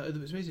some other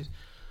bits and pieces.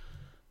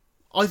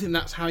 I think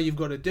that's how you've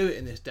got to do it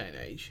in this day and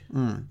age.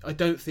 I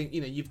don't think,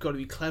 you've got to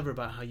be clever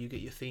about how you get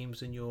your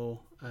themes and your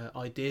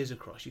ideas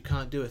across. You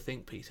can't do a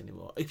think piece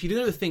anymore. If you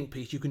do a think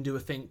piece, you can do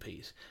a think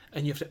piece,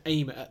 and you have to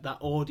aim it at that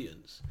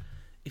audience.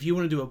 If you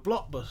want to do a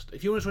blockbuster,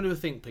 if you want to try and do a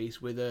think piece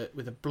with a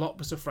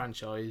blockbuster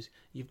franchise,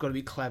 you've got to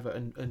be clever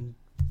and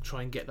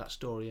try and get that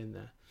story in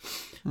there.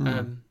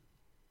 And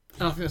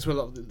I think that's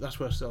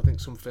where I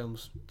think some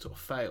films sort of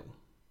fail.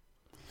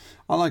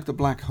 I like The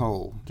Black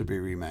Hole to be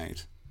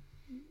remade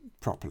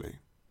properly.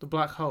 The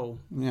Black Hole?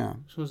 Yeah.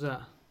 What was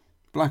that?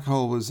 Black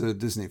Hole was a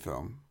Disney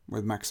film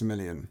with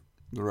Maximilian,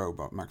 the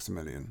robot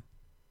Maximilian.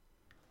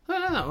 I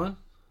don't know that one.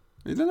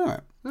 You don't know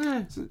it?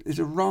 No.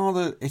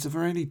 It's a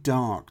very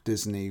dark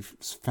Disney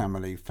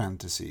family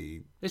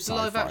fantasy. It's a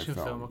live action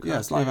film. Yeah,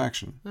 it's live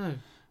action. No.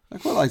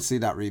 I'd quite like to see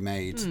that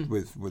remade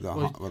with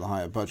a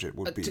higher budget.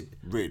 Would be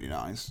really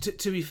nice.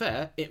 To be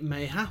fair, it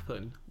may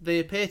happen. They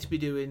appear to be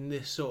doing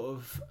this sort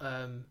of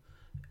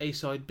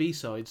A-side,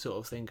 B-side sort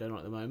of thing going on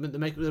at the moment.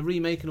 They're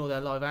remaking all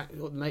their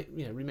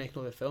remaking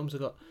all their films.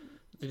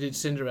 They did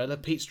Cinderella,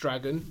 Pete's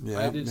Dragon.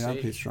 Yeah,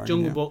 Pete's Dragon.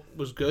 Jungle Book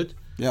was good.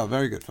 Yeah,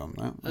 very good film.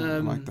 I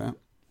like that.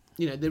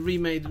 They're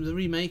remaking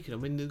them.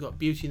 I mean, they've got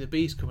Beauty and the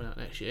Beast coming out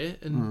next year,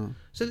 and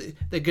so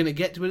they're going to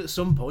get to it at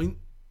some point.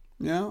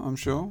 Yeah, I'm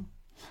sure.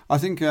 I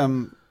think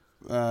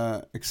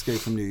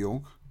Escape from New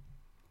York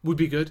would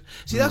be good.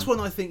 See, that's one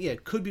I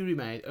think could be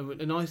remade,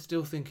 and I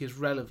still think is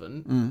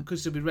relevant. Could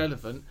still be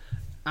relevant,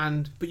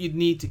 but you'd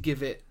need to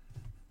give it.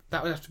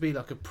 That would have to be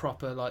like a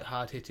proper, like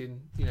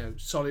hard-hitting,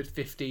 solid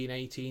 15,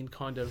 18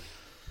 kind of,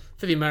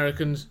 for the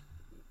Americans,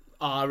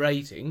 R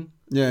rating.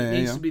 Yeah, it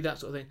needs to be that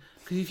sort of thing.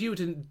 Because if you were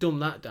to dumb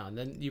that down,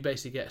 then you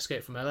basically get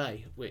Escape from LA,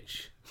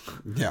 which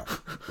which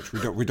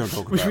we don't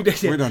talk about.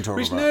 We don't talk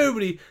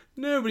about.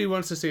 Nobody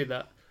wants to see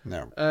that.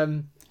 No.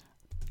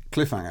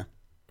 Cliffhanger.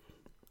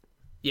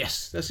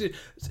 Yes, that's it.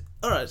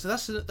 All right, so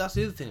that's the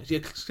other thing. Yeah,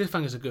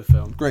 Cliffhanger's a good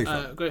film. Great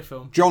film. Great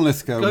film. John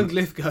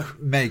Lithgow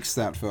makes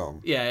that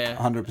film. Yeah,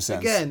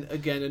 100%.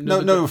 Again.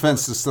 No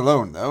offense to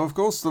Stallone though. Of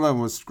course,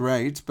 Stallone was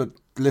great, but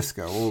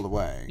Lithgow all the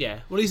way.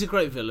 Yeah, well, he's a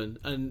great villain,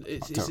 and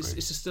it's a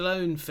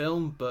Stallone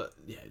film, but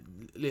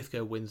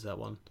Lithgow wins that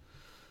one.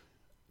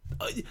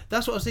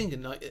 That's what I was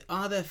thinking. Like,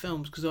 are there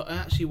films? Because I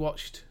actually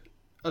watched.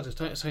 I'll just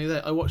tell you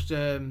that I watched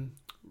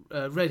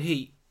Red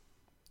Heat.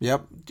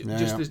 Yep.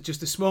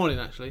 Just this morning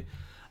actually,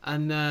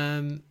 and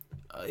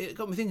it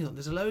got me thinking.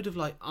 There's a load of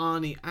like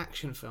Arnie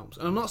action films,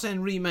 and I'm not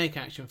saying remake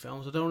action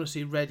films. I don't want to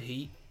see Red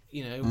Heat,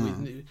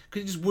 because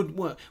it just wouldn't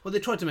work. Well, they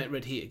tried to make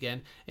Red Heat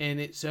again, and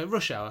it's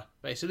Rush Hour.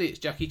 Basically, it's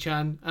Jackie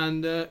Chan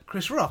and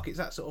Chris Rock. It's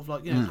that sort of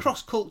like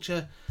cross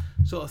culture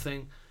sort of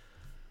thing.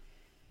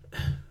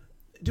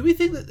 Do we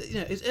think that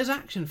is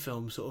action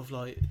films sort of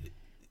like,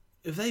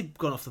 have they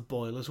gone off the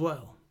boil as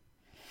well?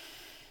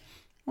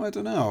 I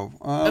don't know.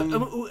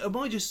 Am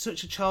I just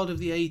such a child of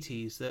the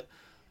 80s that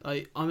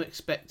I'm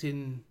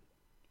expecting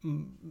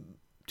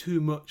too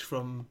much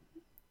from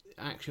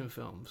action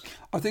films?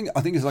 I think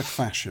it's like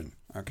fashion.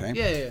 Okay.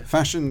 Yeah.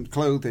 Fashion,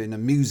 clothing,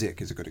 and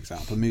music is a good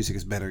example. Music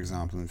is a better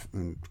example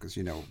because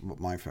you know what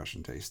my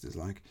fashion taste is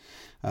like.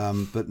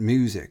 But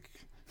music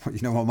you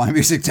know what my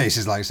music taste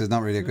is like, so it's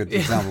not really a good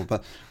example.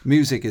 But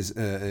music is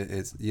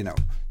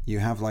you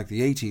have like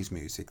the 80s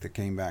music that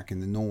came back in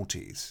the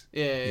noughties,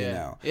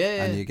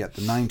 and you get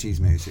the 90s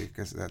music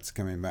because that's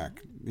coming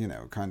back,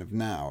 kind of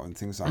now, and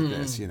things like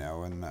this,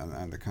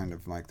 and the kind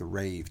of like the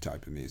rave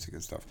type of music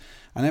and stuff,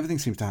 and everything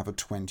seems to have a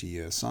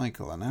 20-year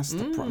cycle, and that's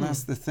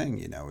the thing,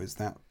 is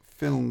that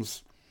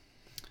films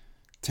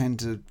tend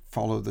to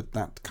follow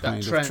that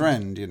kind of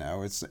trend.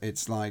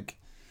 It's like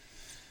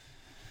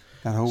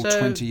that whole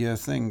 20-year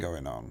thing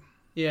going on.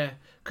 Yeah,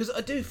 because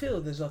I do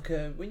feel there's like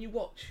when you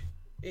watch,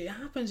 it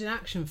happens in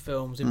action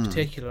films in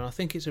particular, and I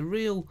think it's a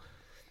real.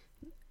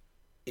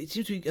 It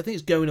seems to be, I think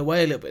it's going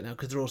away a little bit now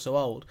because they're all so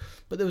old.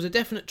 But there was a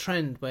definite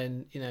trend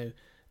when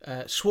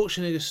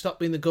Schwarzenegger stopped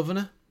being the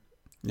governor.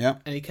 Yeah,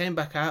 and he came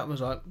back out and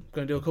was like,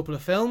 "Going to do a couple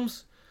of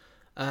films,"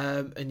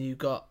 and you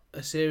got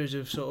a series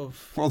of sort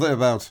of... What are they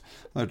about?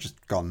 They're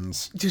just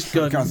guns. Just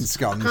guns.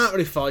 Guns. I can't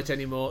really fight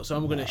anymore, so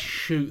I'm going to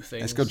shoot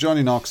things. It's got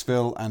Johnny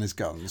Knoxville and his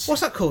guns.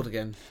 What's that called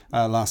again?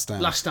 Last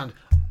Stand. Last Stand.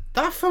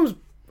 That film's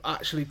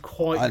actually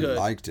quite good.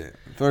 I liked it.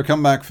 For a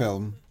comeback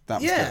film,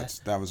 that was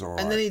good. That was all right.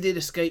 And then he did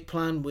Escape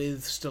Plan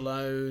with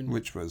Stallone.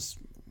 Which was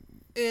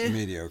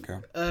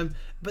mediocre.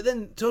 But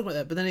then, talking about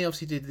that, but then he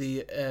obviously did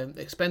the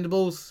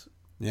Expendables.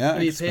 Yeah,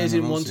 and he appears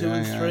in 1, 2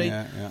 and 3.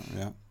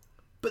 Yeah.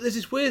 But there's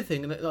this weird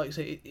thing, and like I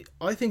say,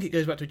 I think it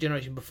goes back to a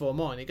generation before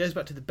mine. It goes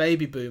back to the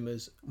baby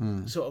boomers,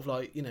 sort of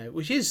like,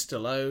 which is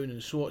Stallone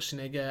and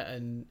Schwarzenegger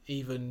and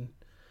even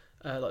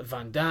like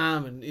Van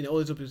Damme and all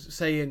these other people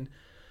saying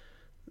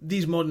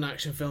these modern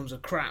action films are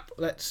crap.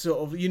 Let's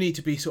you need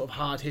to be sort of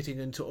hard hitting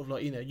and sort of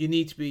like you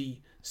need to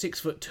be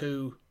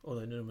 6'2",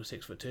 although none of them are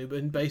 6'2", but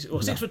in basic, or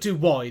 6'2"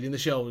 wide in the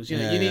shoulders. You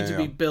need to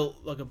be built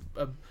like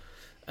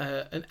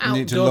an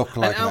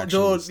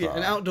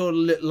outdoor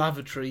lit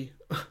lavatory.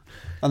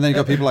 And then you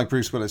got people like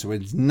Bruce Willis, who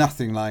is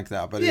nothing like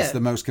that, but it's the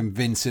most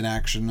convincing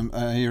action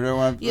hero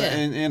I've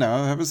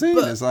ever seen.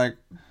 It's like,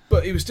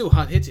 but he was still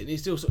hard hitting. He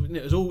still sort of,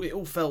 it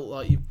all felt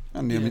like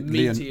Liam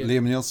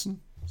Neeson,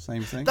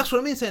 same thing. That's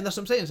what I mean. That's what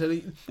I'm saying. So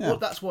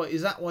that's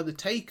why the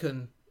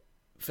Taken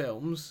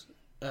films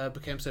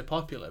became so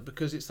popular,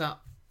 because it's that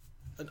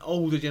an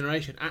older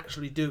generation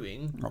actually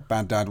doing.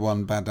 Bad Dad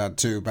 1, Bad Dad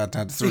 2, Bad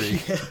Dad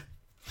 3.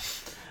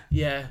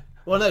 Yeah.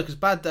 Well, no, because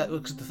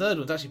the third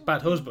one's actually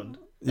Bad Husband.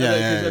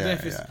 Yeah.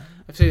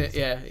 I've seen it.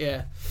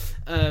 Yeah.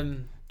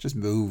 Just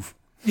move.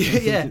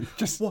 Yeah.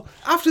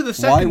 After the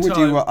second time. Why would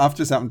you?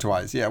 After it's happened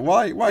twice. Yeah.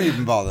 Why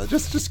even bother?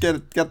 Just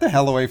get the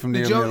hell away from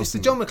Neil Nielsen. It's the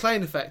John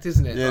McClane effect,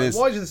 isn't it? Yeah,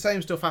 why does the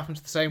same stuff happen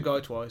to the same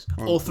guy twice,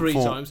 or 3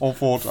 times, or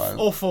 4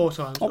 times, or 4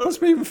 times, or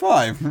possibly even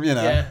 5?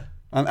 Yeah.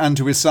 And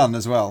to his son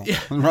as well.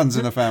 Yeah. Runs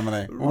in a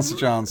family. What's the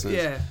chances?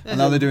 Yeah. And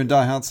now they're doing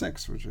Die Hard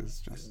 6, which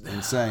is just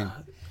insane.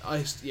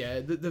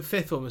 The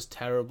fifth one was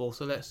terrible,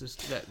 so let's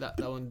just let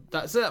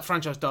that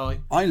franchise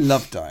die. I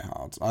love Die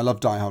Hard. I love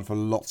Die Hard for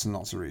lots and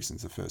lots of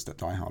reasons, the first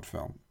Die Hard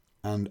film.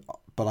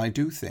 But I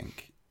do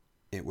think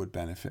it would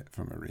benefit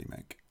from a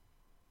remake.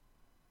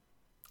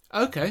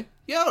 Okay.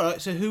 Yeah, all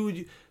right. So who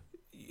would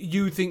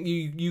you think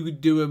you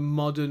could do a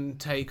modern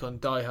take on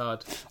Die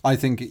Hard? I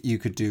think you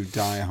could do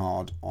Die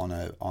Hard on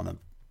a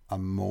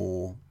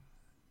more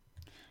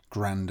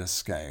grander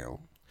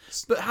scale.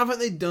 But haven't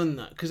they done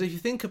that? Because if you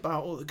think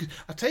about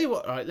I tell you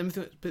what, right? Let me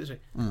put it this way: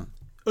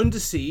 Under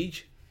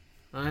Siege,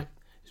 right,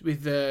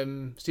 with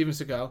Steven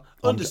Seagal.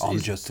 I'm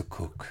just a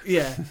cook.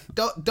 Yeah,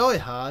 Die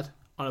Hard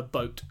on a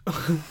boat.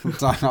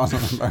 Die Hard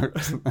on a boat,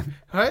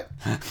 right?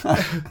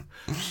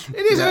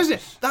 It is, isn't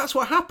it? That's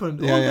what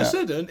happened. All of a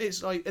sudden,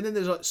 it's like, and then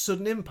there's like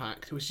Sudden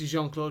Impact, which is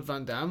Jean-Claude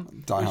Van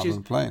Damme. Die Hard on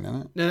a plane,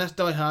 isn't it? No, that's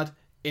Die Hard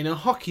in a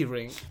hockey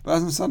rink. But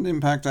hasn't Sudden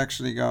Impact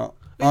actually got?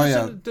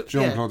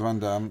 Jean-Claude Van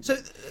Damme. So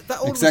that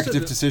all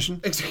Executive Decision.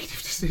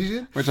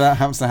 Which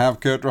happens to have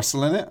Kurt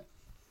Russell in it,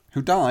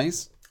 who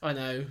dies. I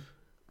know.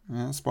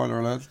 Yeah, spoiler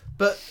alert.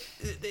 But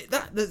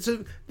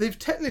so they've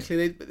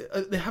technically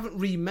they haven't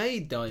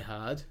remade Die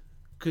Hard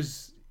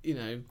because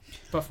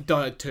apart from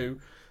Die Hard 2,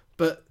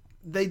 but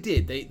they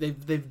did.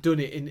 They've done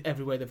it in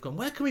every way. They've gone,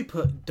 where can we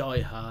put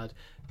Die Hard?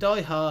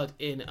 Die Hard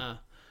in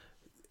a.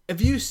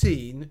 Have you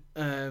seen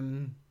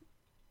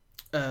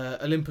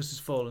Olympus Has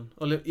Fallen?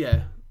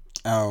 Yeah.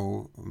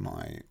 Oh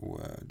my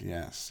word!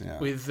 Yes, yeah.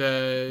 With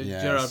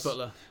Gerard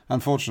Butler.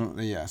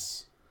 Unfortunately,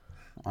 yes.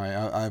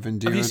 I've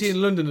endured. Have you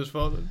seen London Has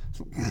Fallen?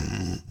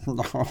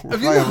 No.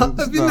 Have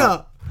you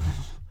not?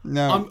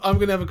 No. I'm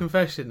going to have a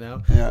confession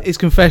now. Yeah. It's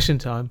confession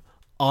time.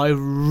 I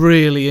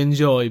really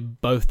enjoy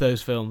both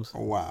those films.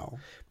 Wow.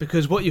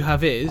 Because what you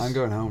have is. I'm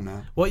going home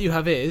now. What you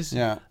have is.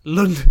 Yeah.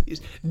 London is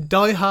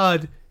Die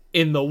Hard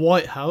in the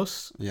White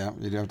House. Yeah,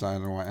 you do have Die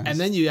Hard in the White House. And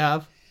then you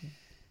have.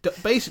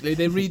 Basically,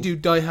 they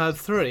redo Die Hard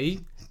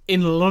 3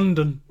 in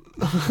London.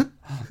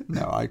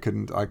 No, I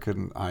couldn't.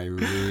 I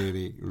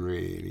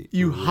really.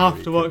 You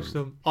have to watch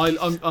them. I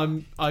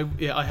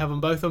have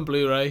them both on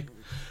Blu-ray.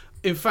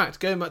 In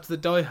fact, going back to the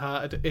Die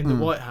Hard in the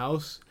White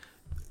House,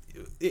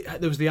 there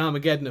was the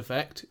Armageddon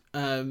effect.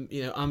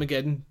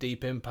 Armageddon,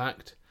 Deep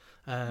Impact,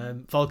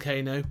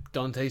 Volcano,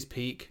 Dante's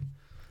Peak,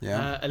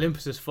 yeah,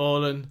 Olympus Has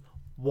Fallen,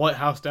 White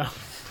House Down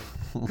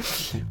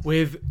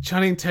with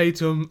Channing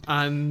Tatum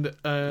and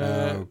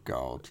oh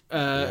God,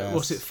 yes.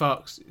 What's it?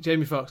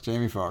 Jamie Foxx.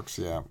 Jamie Foxx,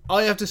 yeah.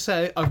 I have to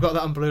say, I've got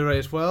that on Blu-ray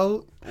as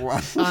well,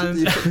 Wow,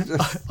 and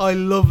I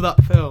love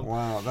that film.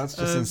 wow, that's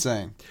just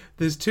insane.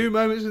 There's 2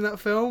 moments in that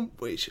film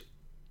which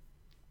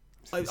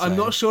I'm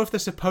not sure if they're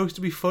supposed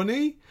to be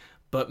funny,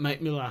 but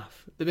make me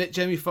laugh. The bit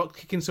Jamie Foxx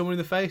kicking someone in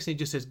the face and he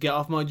just says, "Get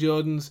off my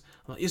Jordans."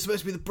 I'm like, "You're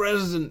supposed to be the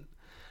president."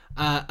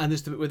 And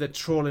there's the bit where they're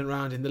trawling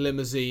around in the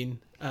limousine,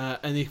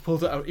 and he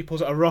pulls out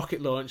a rocket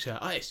launcher.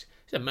 It's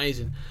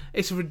amazing.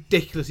 It's a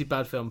ridiculously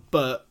bad film,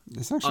 but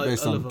it's actually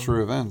based on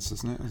true events,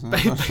 isn't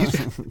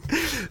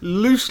it?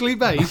 Loosely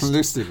based.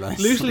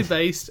 Loosely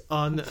based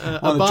on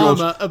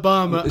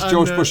Obama. It's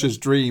George Bush's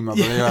dream. I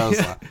believe. I was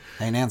like,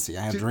 "Hey Nancy,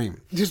 I have a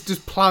dream."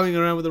 Just ploughing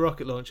around with a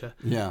rocket launcher.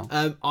 Yeah.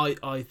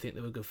 I think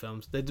they were good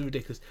films. They're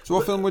ridiculous. So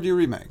what film would you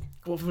remake?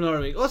 What film would I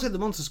remake? I'd say The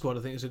Monster Squad.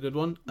 I think is a good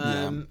one.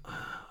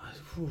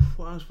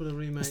 What else would I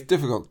remake? It's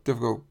difficult.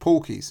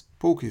 Porky's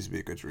would be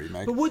a good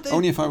remake. But would they,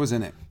 only if I was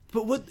in it.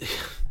 But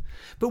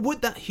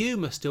would that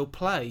humour still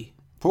play?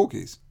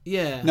 Porky's?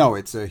 Yeah. No,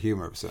 it's a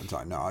humour of a certain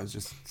type. No, I was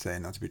just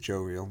saying that to be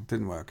jovial.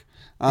 Didn't work.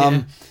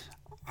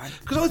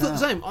 Because I thought the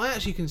same. I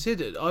actually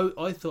considered.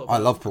 I thought. I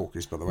love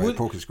Porky's, by the way.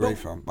 Porky's great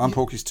film. And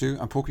Porky's 2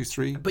 and Porky's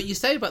 3. But you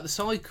say about the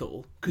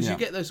cycle because you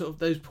get those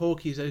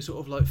Porky's, those sort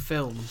of like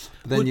films.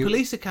 Would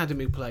Police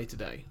Academy play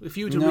today? If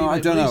you were to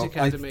remake Police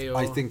Academy,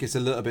 I think it's a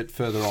little bit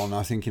further on.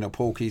 I think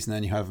Porky's, and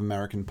then you have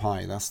American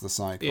Pie. That's the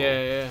cycle.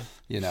 Yeah.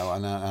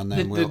 And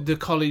then the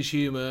college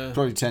humour.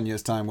 Probably 10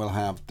 years time, we'll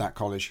have that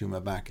college humour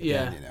back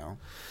again.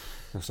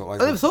 Sort of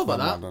like I never thought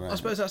about that. I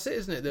suppose that's it,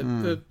 isn't it?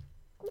 The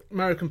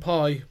American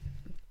Pie.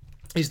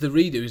 Is the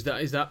redo? Is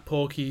that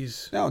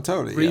Porky's? No,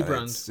 totally.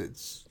 Rebrand. Yeah,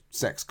 it's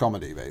sex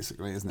comedy,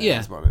 basically, isn't it? Yeah.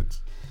 That's what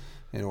it's.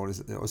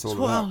 It's all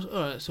about.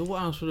 All right. So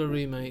what else would I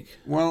remake?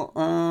 Well,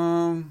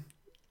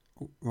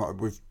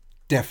 we've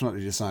definitely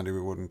decided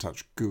we wouldn't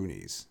touch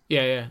Goonies.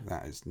 Yeah.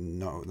 That's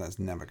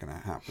never going to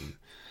happen.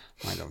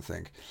 I don't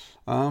think.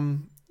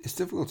 It's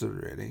difficult to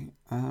really.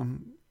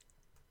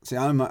 See,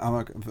 I'm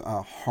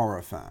a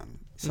horror fan,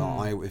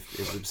 so if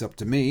it was up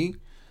to me,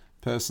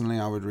 personally,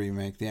 I would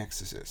remake The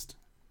Exorcist.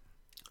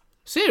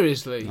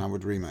 Seriously? I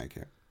would remake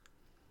it.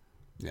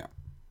 Yeah.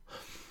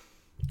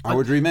 I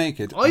would remake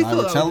it, and I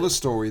would tell the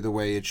story the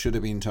way it should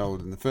have been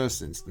told in the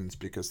first instance,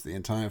 because the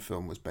entire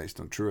film was based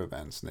on true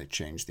events, and they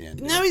changed the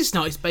ending. No, it's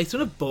not. It's based on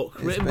a book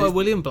written by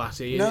William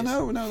Blatty.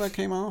 No, that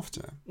came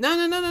after.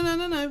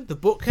 No. The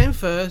book came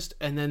first,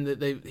 and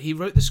then he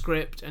wrote the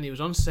script, and he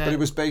was on set. But it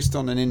was based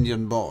on an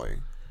Indian boy.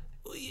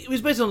 It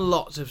was based on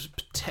lots of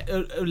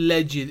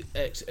alleged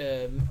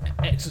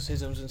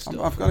exorcisms and stuff.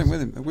 I've got him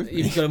with me.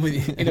 You've got him with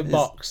you in a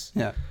box.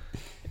 Yeah.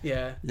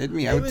 Let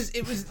me out. It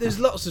was. There's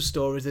lots of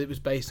stories that it was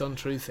based on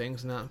true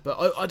things and that. But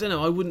I don't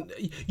know. I wouldn't.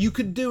 You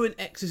could do an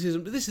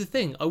exorcism. But this is the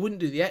thing. I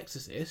wouldn't do The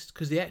Exorcist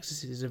because The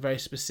Exorcist is a very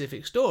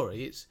specific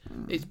story.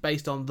 It's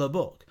based on the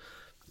book.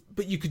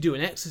 But you could do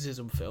an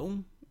exorcism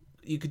film.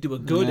 You could do a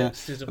good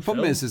exorcism film. The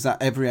problem is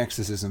that every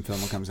exorcism film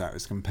that comes out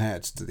is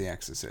compared to The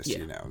Exorcist,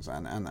 and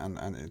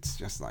it's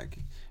just like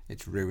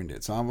it's ruined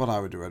it. So what I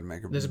would do, I'd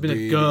make There's been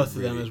a girth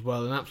of them as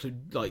well, an absolute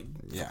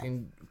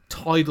fucking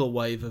tidal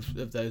wave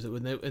of those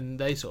that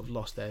they sort of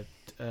lost their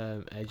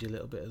edge a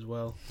little bit as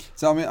well.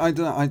 So I mean,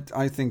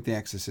 I think The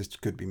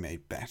Exorcist could be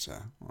made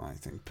better. I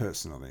think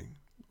personally,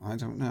 I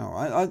don't know.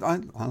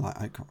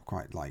 I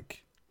quite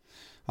like.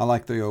 I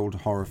like the old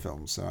horror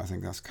films, so I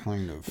think that's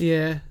kind of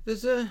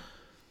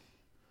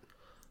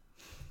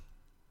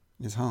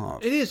It's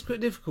hard. It is quite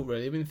difficult,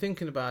 really. I mean,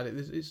 thinking about it,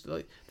 it's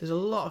like there's a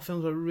lot of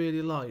films I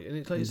really like, and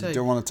it's like you say,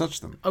 don't want to touch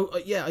them. Oh,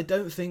 yeah, I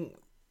don't think,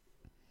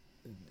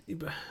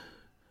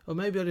 or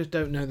maybe I just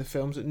don't know the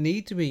films that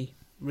need to be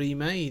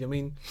remade. I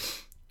mean,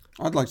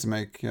 I'd like to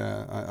make.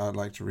 I'd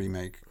like to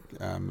remake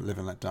Live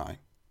and Let Die.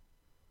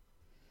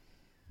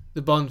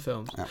 The Bond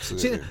films.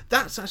 Absolutely. See,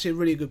 that's actually a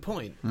really good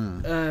point.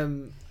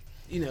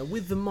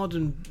 With the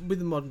modern,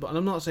 and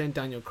I'm not saying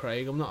Daniel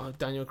Craig. I'm not a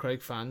Daniel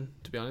Craig fan,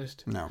 to be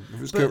honest. No, if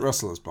it was Kurt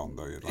Russell as Bond,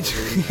 though, you'd like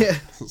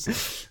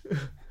to.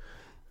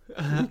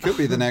 He could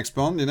be the next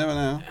Bond. You never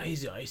know.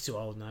 He's too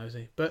old now, is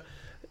he? But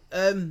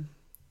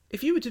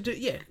if you were to do,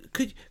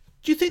 do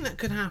you think that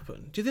could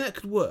happen? Do you think that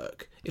could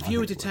work? If you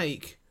were to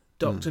take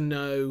Doctor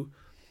No,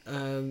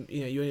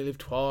 You Only Live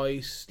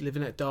Twice, Live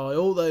and Let Die,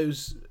 all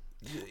those.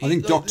 I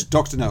think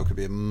Doctor No could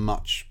be a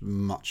much,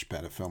 much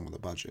better film with a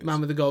budget. Man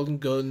with the Golden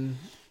Gun.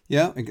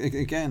 Yeah,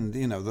 again,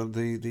 the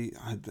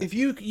if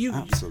you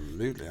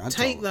absolutely I'd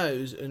take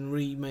those and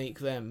remake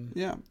them.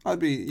 Yeah, I'd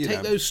be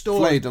take those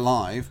stories flayed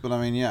alive, but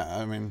I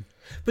mean.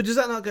 But does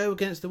that not go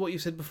against what you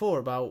said before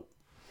about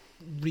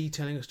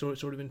retelling a story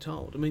that's already been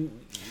told? I mean.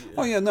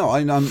 Oh yeah, no,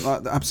 I'm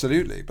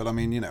absolutely, but I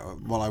mean,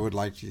 what I would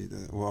like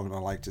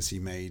to see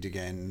made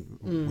again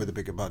with a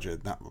bigger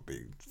budget, that would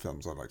be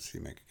films I'd like to see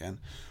make again,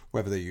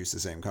 whether they use the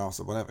same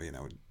cast or whatever. It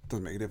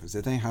doesn't make a difference.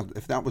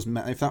 If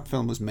that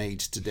film was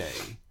made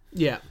today.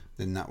 Yeah.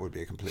 Then that would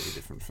be a completely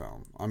different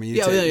film. I mean,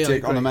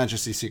 take On Her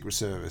Majesty's Secret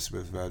Service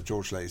with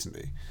George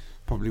Lazenby.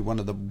 probably one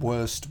of the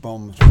worst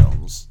Bond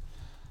films.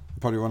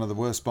 Probably one of the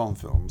worst Bond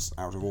films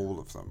out of all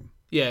of them.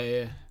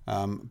 Yeah.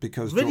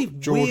 Because Really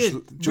George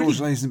weird,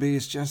 Lazenby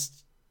is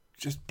just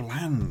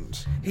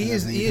bland. He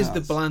is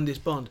the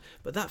blandest Bond.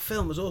 But that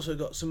film has also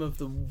got some of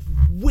the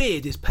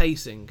weirdest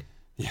pacing.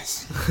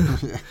 Yes.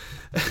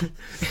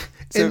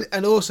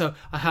 And also,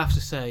 I have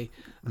to say,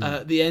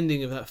 the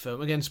ending of that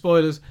film, again,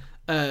 spoilers,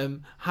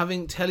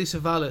 having Telly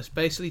Savalas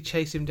basically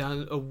chase him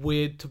down a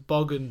weird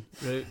toboggan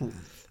route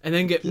and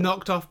then get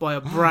knocked off by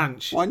a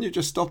branch. Why don't you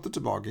just stop the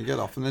toboggan, get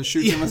off, and then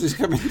shoot him as he's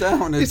coming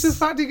down? It's the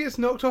fact he gets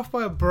knocked off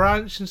by a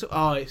branch and so.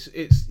 Oh,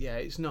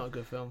 it's not a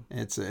good film.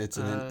 It's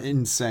an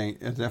insane,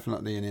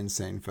 definitely an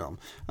insane film.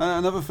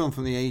 Another film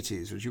from the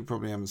 80s, which you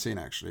probably haven't seen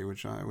actually,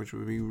 which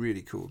would be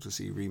really cool to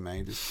see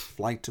remade, is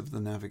Flight of the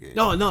Navigator.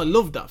 No, I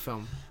loved that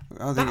film.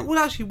 That would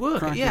actually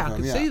work. Yeah, I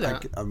can see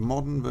that. A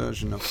modern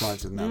version of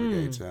Flight of the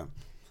Navigator,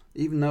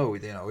 even though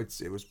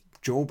it was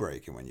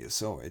jaw-breaking when you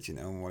saw it,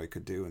 and what it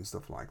could do and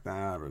stuff like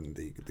that, and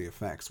the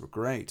effects were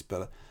great.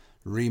 But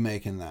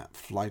remaking that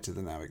Flight of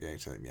the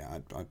Navigator,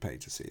 I'd pay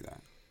to see that.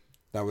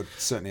 That would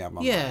certainly have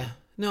my money.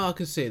 No, I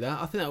can see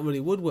that. I think that really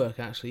would work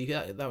actually.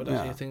 That would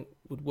actually, I think,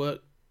 would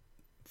work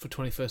for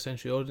 21st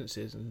century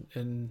audiences,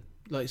 and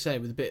like you say,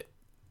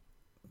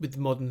 with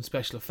modern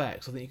special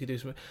effects, I think you could do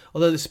something.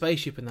 Although the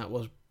spaceship in that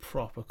was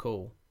proper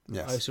cool.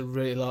 Yes. I used to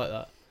really like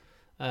that.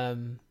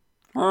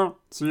 Well,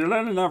 see you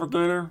later,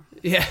 Navigator.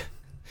 Yeah.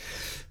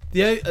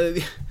 I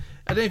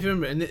don't know if you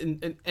remember,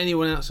 and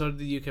anyone outside of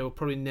the UK will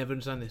probably never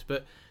understand this,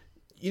 but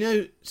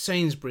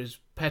Sainsbury's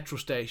petrol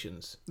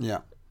stations. Yeah.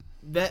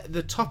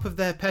 The top of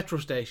their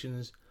petrol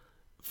stations,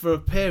 for a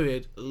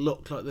period,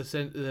 looked like the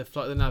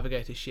Flight of the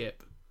Navigator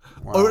ship.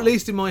 Wow. Or at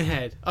least in my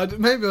head.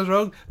 Maybe I was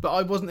wrong, but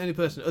I wasn't the only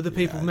person. Other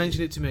people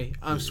mentioned it to me.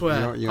 I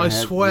swear. I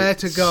swear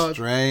to God.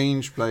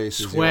 Strange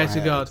places. Swear to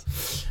God.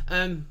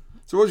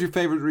 So what's your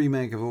favourite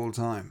remake of all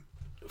time?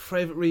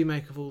 Favourite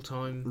remake of all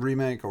time?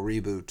 Remake or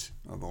reboot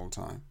of all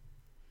time?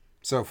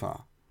 So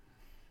far.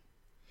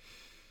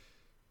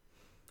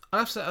 I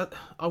have to say,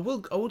 I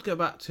would go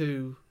back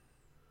to...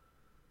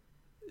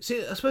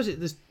 See, I suppose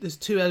there's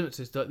two elements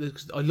to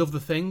this. I love The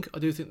Thing. I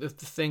do think that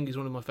The Thing is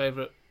one of my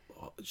favourite...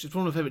 It's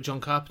one of my favourite John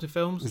Carpenter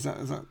films. Is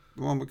that the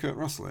one with Kurt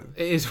Russell in?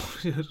 It is.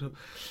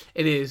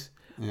 It is.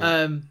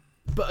 Yeah.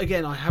 But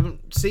again, I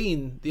haven't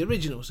seen the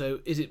original, so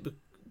is it...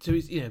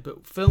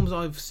 but films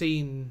I've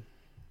seen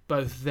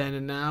both then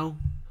and now,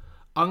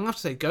 I'm going to have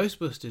to say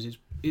Ghostbusters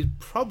is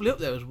probably up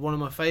there as one of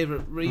my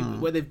favourite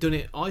where they've done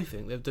it. I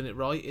think they've done it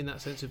right in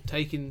that sense of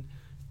taking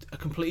a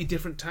completely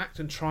different tact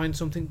and trying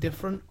something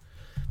different,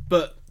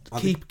 but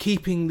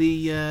keeping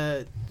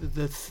the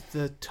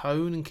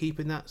tone and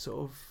keeping that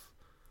sort of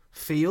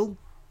feel.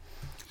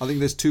 I think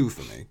there's two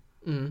for me.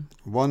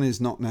 One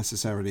is not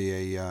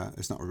necessarily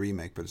it's not a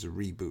remake, but it's a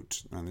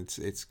reboot, and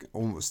it's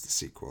almost a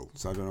sequel,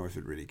 so I don't know if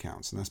it really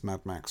counts, and that's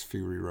Mad Max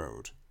Fury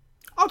Road.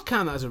 I'd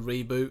count that as a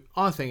reboot.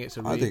 I think it's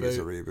a reboot. I think it's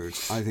a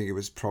reboot. I think it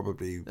was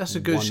probably that's a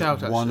good shout,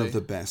 actually. One of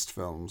the best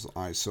films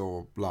I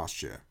saw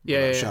last year.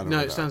 Yeah. No,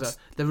 it stands out.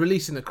 They're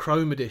releasing the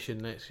Chrome edition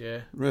next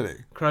year. Really?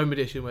 Chrome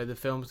edition, where the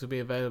films will be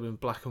available in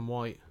black and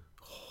white.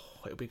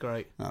 Oh, it'll be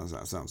great. That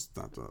sounds.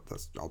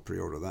 I'll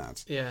pre-order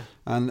that. Yeah.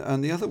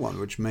 And the other one,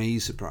 which may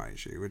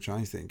surprise you, which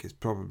I think is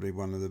probably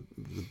one of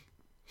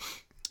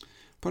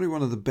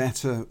the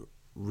better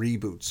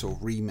reboots or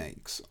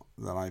remakes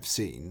that I've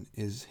seen,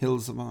 is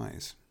Hills of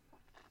Eyes.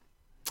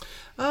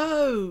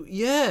 Oh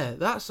yeah,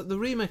 that's the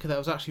remake of that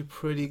was actually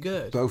pretty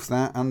good. Both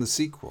that and the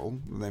sequel.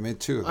 They made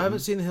two of them. I haven't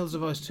seen the Hills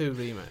of Ice 2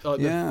 remake,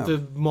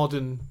 the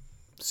modern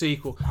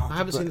sequel. I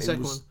haven't seen the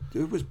second one.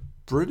 It was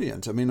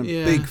brilliant. I mean, I'm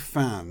a big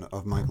fan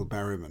of Michael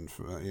Berryman,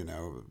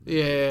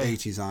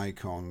 80s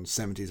icon,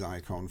 70s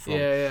icon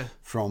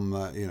from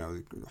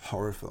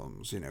horror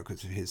films,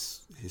 because of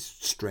his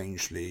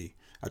strangely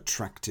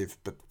attractive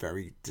but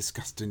very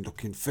disgusting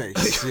looking face,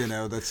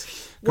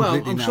 that's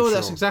completely I'm natural. sure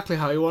that's exactly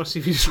how he wants to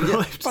be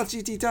described. But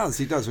he does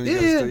when he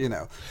goes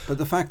to, but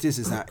the fact is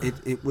that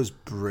it was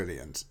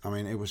brilliant. I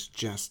mean, it was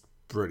just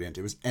brilliant.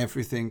 It was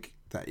everything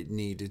that it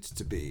needed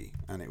to be,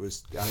 and it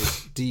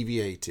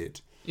deviated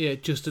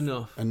just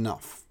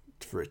enough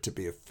for it to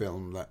be a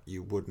film that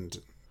you wouldn't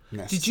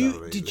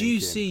necessarily did you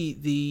see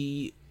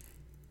the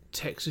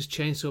Texas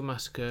Chainsaw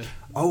Massacre?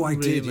 Oh, I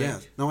did. Yeah.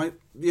 No,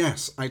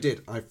 yes, I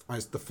did.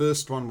 The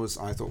first one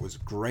I thought was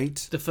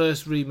great. The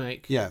first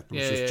remake. Yeah,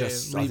 which was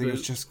just. I think it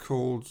was just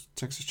called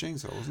Texas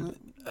Chainsaw, wasn't it?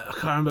 I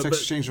can't remember.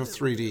 Texas Chainsaw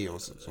 3D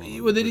or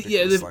something. Well,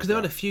 because they've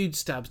had a few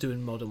stabs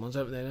doing modern ones,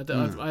 haven't they?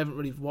 I haven't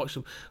really watched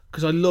them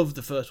because I love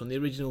the first one, the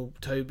original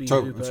Toby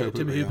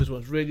Hooper's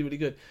one's really, really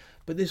good.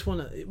 But this one,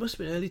 it must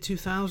have been early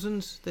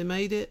 2000s. They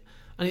made it,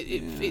 and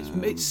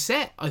it's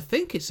set. I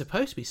think it's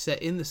supposed to be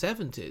set in the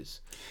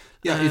 70s.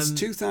 Yeah, it's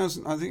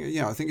 2000. I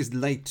think it's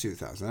late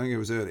 2000. I think it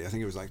was early. I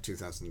think it was like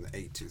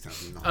 2008,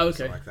 2009,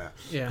 something like that.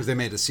 Yeah, because they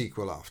made a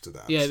sequel after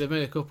that. Yeah, they've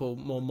made a couple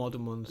more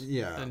modern ones.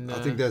 Yeah, and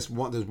I think there's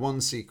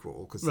one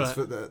sequel because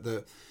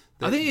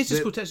I think it's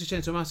just called Texas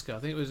Chainsaw Massacre. I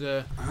think it was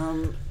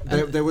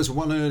there was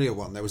one earlier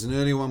one. There was an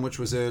earlier one which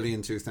was early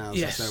in 2000.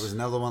 Yes. There was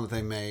another one that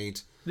they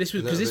made. This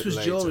was because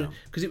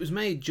it was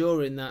made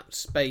during that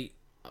spate.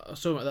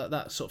 Something like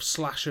that sort of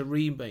slasher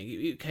remake.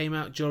 It came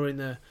out during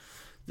the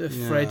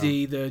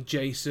Freddy, the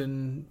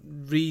Jason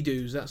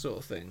redos, that sort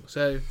of thing.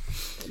 So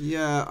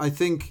yeah, I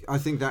think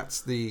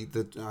that's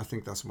I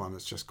think that's one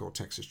that's just called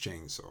Texas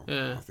Chainsaw.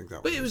 Yeah, I think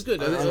that. But it was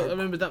good. I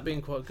remember that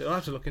being quite good. I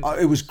have to look into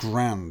it. It was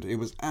grand. It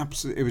was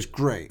absolutely. It was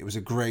great. It was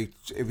a great.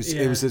 It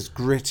was as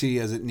gritty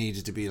as it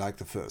needed to be, like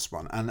the first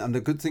one. And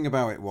the good thing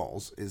about it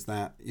is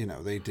that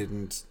they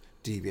didn't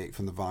deviate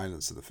from the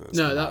violence of the first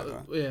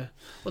one. Yeah.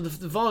 Well,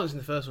 the violence in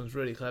the first one's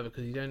really clever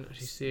because you don't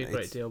actually see a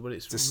great deal, but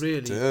it's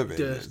disturbing. Really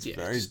dirty. It's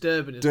very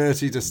disturbing.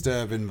 Dirty,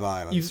 disturbing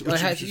violence.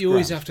 You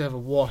always have to have a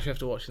wash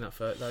after watching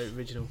that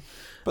original.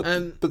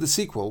 But the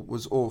sequel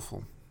was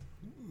awful.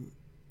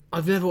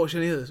 I've never watched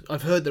any others.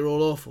 I've heard they're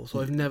all awful, so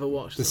I've never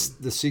watched them.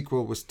 The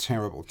sequel was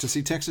terrible. To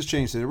see Texas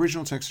Chainsaw, the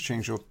original Texas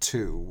Chainsaw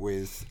 2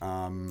 with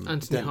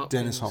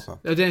Dennis Hopper.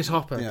 Oh, Dennis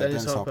Hopper. Yeah,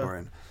 Dennis Hopper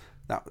in.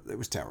 It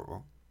was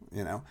terrible,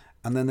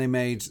 And then they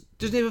made...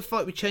 Doesn't he have a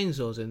fight with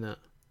chainsaws in that?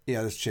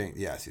 Yeah, there's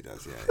Yes, he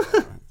does.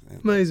 Yeah.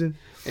 Amazing.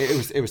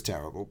 It was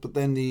terrible. But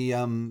then the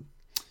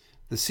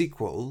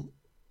sequel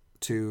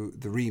to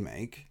the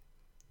remake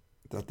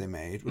that they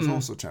made was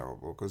also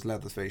terrible because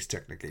Leatherface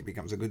technically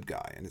becomes a good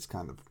guy, and it's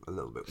kind of a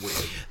little bit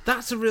weird.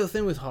 That's a real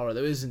thing with horror,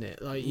 though, isn't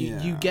it? Like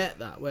you get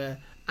that where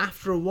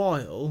after a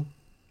while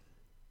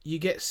you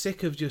get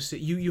sick of just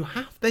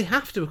they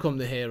have to become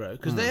the hero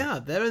because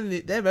they're only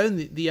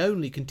the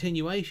only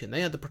continuation.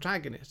 They are the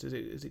protagonist as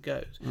it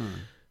goes.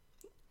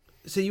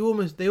 So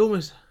they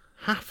almost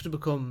have to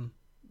become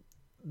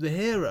the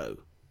hero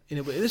in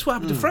a way. This is what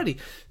happened to Freddy.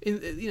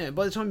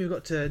 By the time you've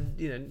got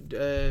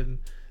to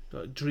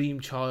like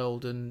Dream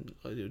Child and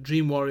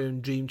Dream Warrior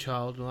and Dream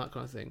Child and all that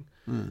kind of thing.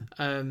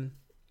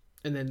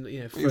 And then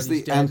he was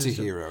the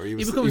anti-hero. He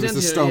was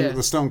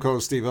the Stone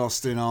Cold Steve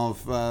Austin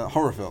of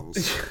horror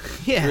films.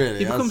 Yeah, really,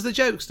 he becomes the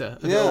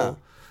jokester. All.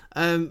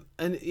 And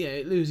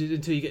it loses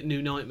until you get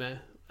New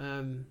Nightmare.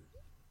 And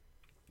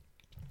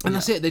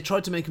that's it. They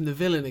tried to make him the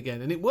villain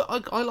again, and I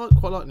quite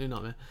like New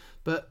Nightmare,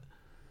 but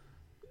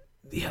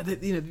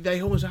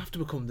they almost have to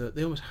become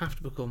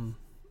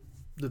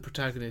the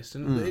protagonist,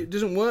 and it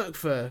doesn't work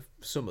for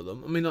some of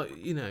them. I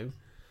mean,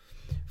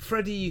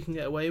 Freddy, you can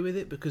get away with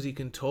it because he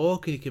can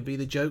talk and he can be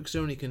the jokester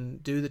and he can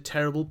do the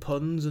terrible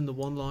puns and the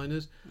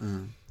one-liners.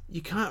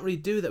 You can't really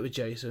do that with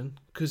Jason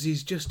because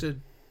he's just a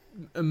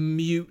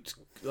mute,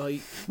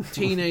 like,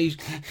 teenage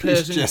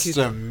person. He's just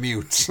a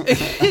mute.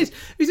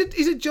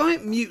 he's a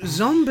giant mute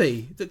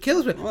zombie that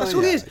kills me. That's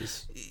all he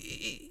is.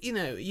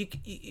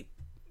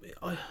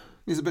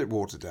 He's a bit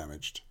water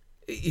damaged.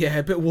 Yeah,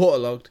 a bit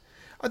waterlogged.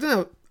 I don't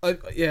know.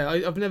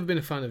 I've never been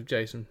a fan of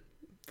Jason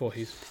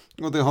Voorhees.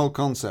 Well, the whole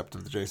concept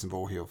of the Jason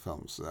Voorhees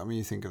films, I mean,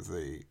 you think of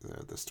the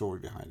story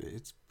behind it,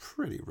 it's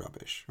pretty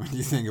rubbish when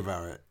you think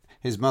about it.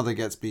 His mother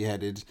gets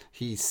beheaded,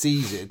 he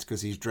sees it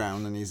because he's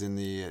drowned and he's in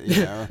the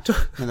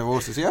in the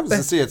water. So he happens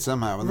to see it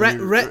somehow. And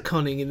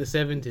retconning in the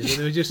 70s, and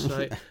they were just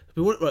like,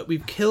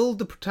 we've killed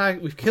the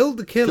protagonist, we've killed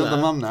the killer. Killed the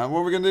mum now. What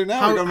are we going to do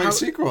now? We've got to make a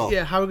sequel.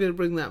 Yeah, how are we going to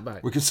bring that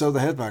back? We could sew the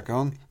head back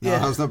on. No,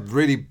 that's a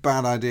really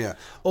bad idea.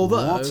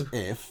 Although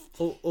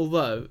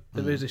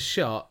there is a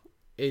shot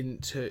in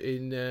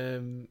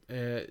Friday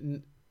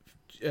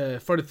the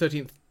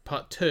 13th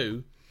Part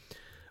 2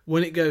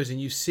 when it goes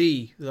and you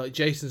see, like,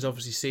 Jason's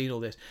obviously seen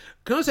all this.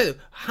 Can I say,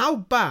 how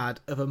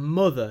bad of a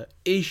mother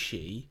is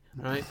she,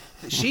 right?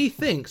 That she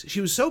thinks, she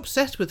was so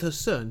obsessed with her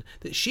son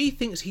that she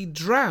thinks he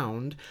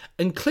drowned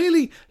and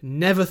clearly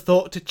never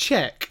thought to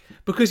check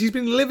because he's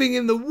been living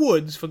in the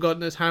woods for God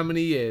knows how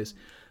many years.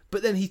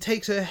 But then he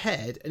takes her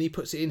head and he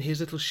puts it in his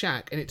little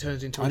shack and it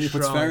turns into a shrine. And he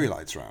puts fairy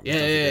lights around. Yeah.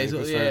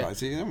 Fairy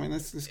lights. I mean,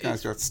 this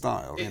guy's got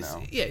style,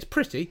 Yeah, it's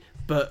pretty,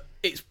 but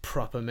it's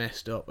proper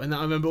messed up. And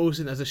I remember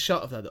also there's a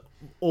shot of that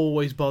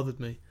always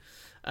bothered me.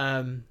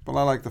 Well,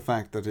 I like the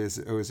fact that is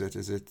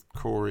it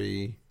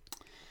Corey...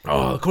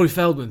 Oh, Corey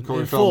Feldman.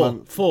 Corey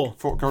Feldman. Corey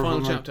Final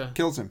Feldman chapter.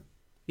 Kills him.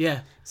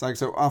 Yeah. It's like,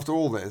 so after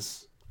all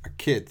this, a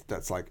kid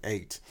that's like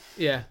 8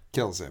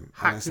 kills him.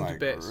 Hacks him to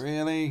bits.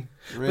 Really?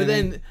 But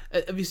then,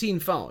 have you seen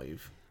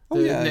 5? The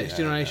Next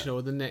Generation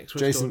or the next...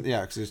 Jason,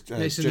 because it's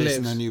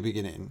Jason A New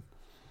Beginning.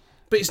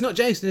 But it's not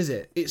Jason, is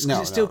it? It's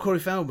still Corey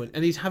Feldman,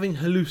 and he's having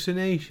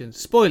hallucinations.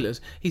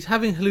 Spoilers, he's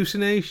having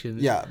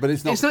hallucinations. Yeah, but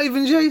it's not... It's not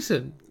even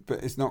Jason.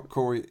 But it's not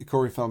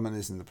Corey Feldman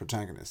isn't the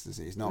protagonist, is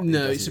he? He's not.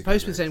 No, he's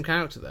supposed to be the same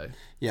character, though.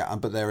 Yeah,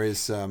 but there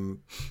is...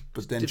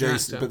 but then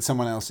Jason... But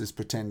someone else is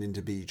pretending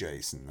to be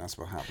Jason. That's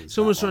what happens.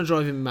 Someone's trying to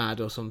drive him mad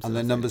or something. And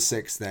then number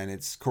 6, then,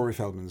 it's Corey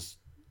Feldman's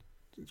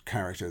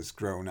character's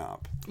grown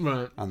up,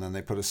 right? And then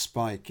they put a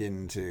spike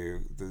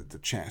into the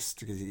chest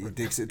because he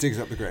digs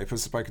up the grave,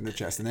 puts a spike in the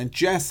chest, and then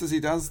just as he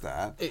does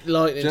that,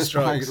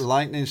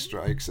 lightning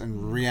strikes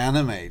and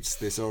reanimates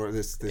this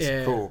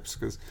corpse.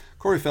 Because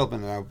Corey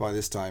Feldman now by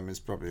this time is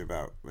probably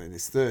about in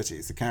his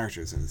 30s. The character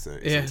is in his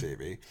 30s on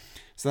TV,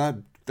 so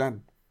that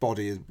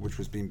body which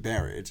was being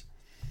buried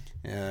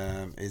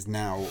is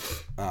now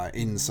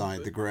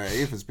inside the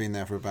grave, has been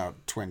there for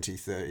about 20,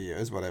 30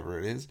 years, whatever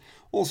it is.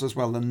 Also, as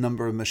well, the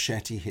number of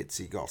machete hits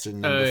he got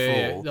in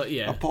number 4.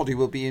 Yeah. A body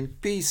will be in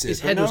pieces. His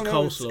head was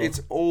coleslaw.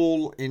 It's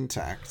all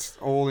intact.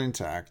 All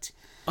intact.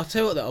 I'll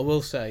tell you what, that I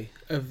will say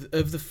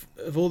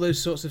of all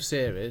those sorts of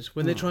series,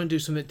 when they try and do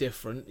something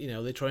different,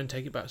 they try and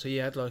take it back. So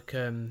you had like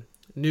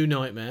New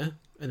Nightmare,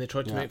 and they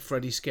tried to make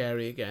Freddy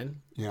scary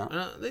again.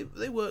 Yeah,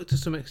 they worked to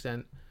some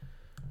extent.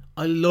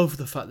 I love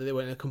the fact that they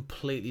went in a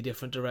completely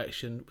different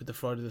direction with the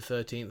Friday the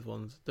 13th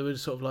ones. They were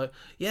sort of like,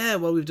 yeah,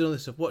 well, we've done all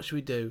this stuff. What should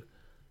we do?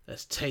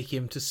 Let's take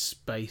him to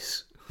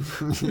space.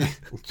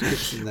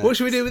 What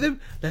should we do with him?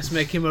 Let's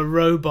make him a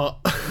robot.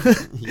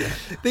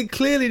 They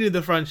clearly knew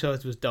the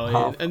franchise was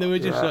dying, and they were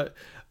just like.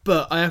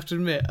 But I have to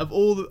admit, of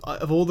all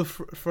the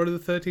Friday the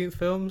 13th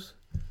films,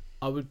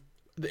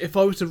 if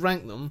I was to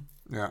rank them,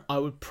 I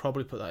would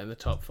probably put that in the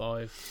top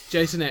 5.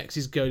 Jason X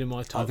is going in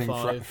my top 5.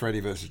 I think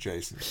Freddy versus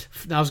Jason.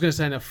 Now I was going to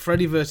say, now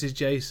Freddy versus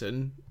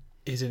Jason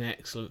is an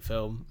excellent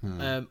film.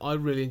 I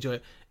really enjoy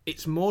it.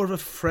 It's more of a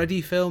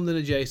Freddy film than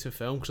a Jason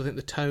film, because I think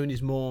the tone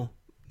is more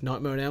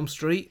Nightmare on Elm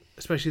Street,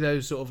 especially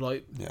those sort of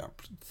like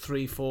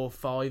 3, 4,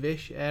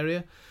 5-ish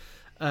area.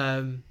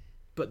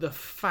 But the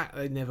fact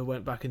they never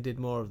went back and did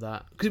more of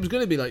that, because it was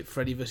going to be like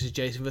Freddy versus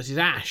Jason versus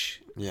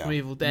Ash from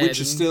Evil Dead, which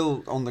is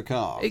still on the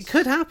cards. It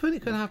could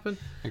happen.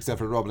 Except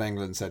for Rob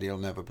Englund said he'll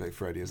never play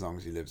Freddy as long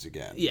as he lives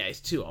again. Yeah,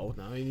 he's too old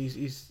now. I mean,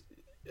 he's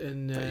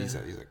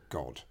a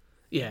god.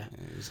 Yeah,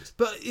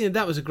 but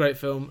that was a great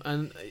film,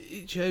 and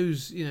it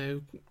shows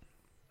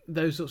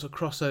those sorts of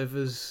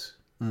crossovers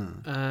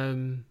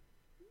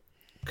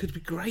could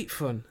be great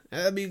fun.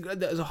 I mean,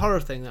 as a horror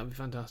thing, that'd be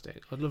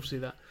fantastic. I'd love to see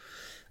that.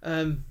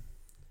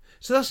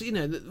 So that's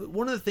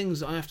one of the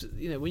things that I have to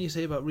when you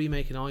say about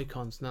remaking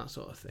icons and that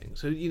sort of thing.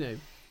 So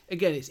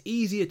again, it's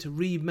easier to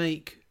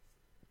remake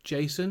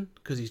Jason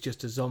because he's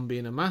just a zombie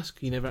in a mask.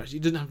 He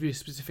doesn't have to be a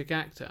specific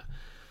actor.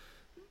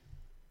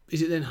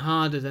 Is it then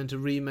harder than to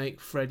remake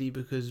Freddy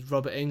because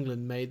Robert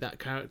Englund made that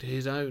character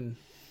his own?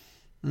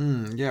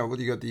 Yeah, well,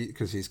 you got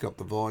because he's got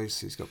the voice,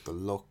 he's got the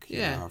look.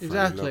 Yeah, how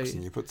exactly. Looks,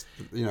 and you put,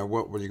 what are you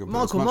going to put?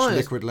 Michael As much Myers.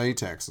 liquid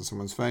latex on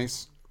someone's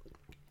face.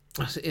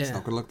 It's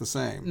not going to look the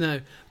same.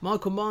 No,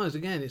 Michael Myers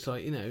again. It's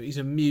like he's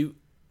a mute.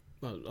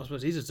 Well, I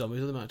suppose he's a zombie.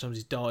 The other amount of times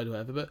he's died or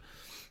whatever, but.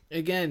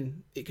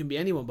 Again, it can be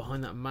anyone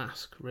behind that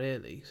mask,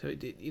 really. So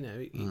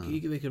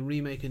they can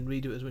remake and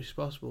redo it as much as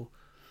possible.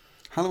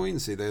 Halloween,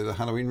 the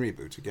Halloween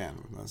reboot again.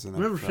 I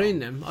remember seeing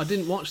them. I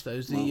didn't watch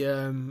those. The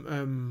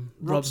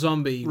Rob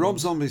Zombie. Rob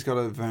Zombie's got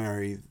a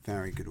very,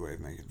 very good way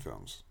of making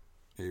films.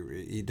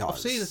 He does. I've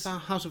seen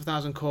House of a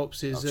Thousand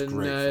Corpses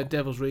and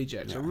Devil's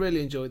Rejects. Yeah. I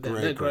really enjoyed them.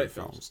 They're great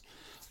films.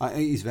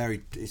 He's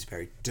very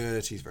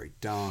dirty. He's very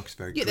dark. He's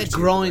very they're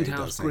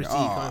grindhouse gritty.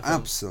 Oh,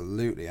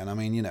 absolutely. And I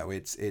mean,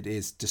 it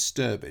is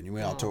disturbing.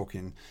 We are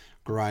talking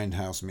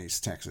grindhouse meets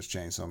Texas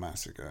Chainsaw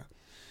Massacre.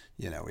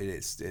 It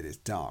is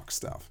dark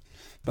stuff,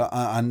 but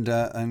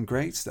and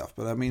great stuff.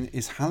 But I mean,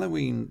 his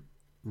Halloween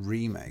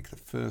remake, the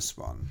first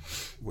one,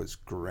 was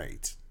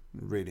great,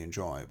 really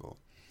enjoyable.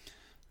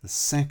 The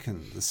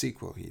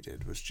sequel he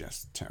did was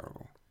just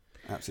terrible,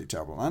 absolutely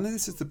terrible. And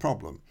this is the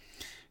problem,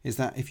 is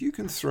that if you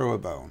can throw a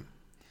bone.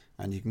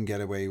 And you can get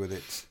away with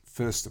it,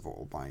 first of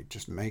all, by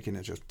just taking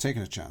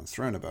a chance,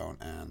 throwing a bone,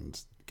 and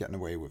getting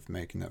away with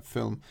making a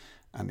film,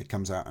 and it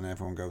comes out and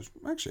everyone goes,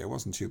 actually, it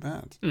wasn't too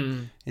bad.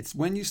 It's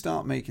when you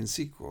start making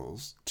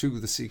sequels to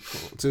the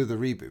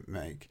reboot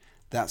make,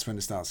 that's when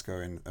it starts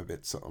going a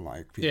bit sort of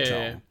like Peter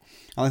Tom.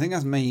 And I think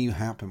that's may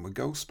happen with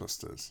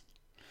Ghostbusters.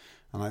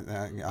 And I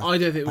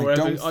don't think we're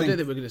going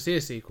to see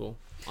a sequel.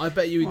 I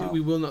bet you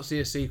we will not see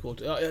a sequel.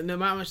 No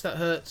matter how much that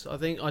hurts, I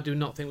do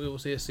not think we will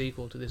see a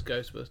sequel to this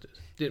Ghostbusters.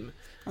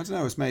 I don't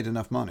know. It's made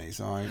enough money,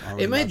 so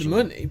it made the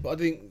money, but I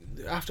think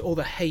after all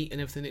the hate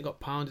and everything that got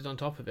pounded on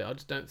top of it, I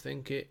just don't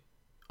think it.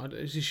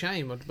 It's a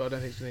shame, but I don't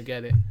think it's going to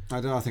get it.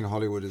 I think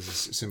Hollywood is a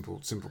simple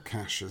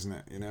cash, isn't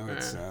it?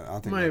 It's. I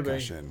think they'll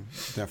cash in.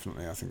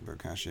 Definitely, I think they'll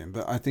cash in.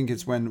 But I think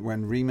it's when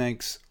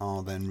remakes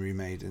are then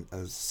remade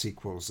as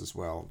sequels as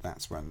well.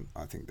 That's when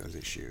I think there's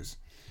issues,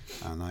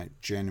 and I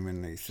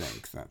genuinely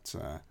think that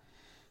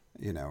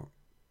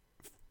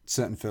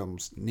certain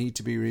films need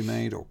to be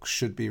remade or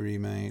should be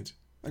remade.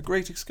 A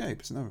Great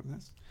Escape,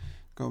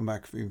 going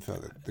back even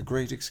further. The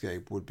Great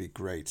Escape would be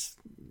great.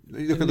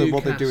 Look at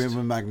what they're doing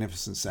with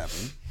Magnificent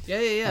Seven.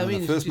 Yeah.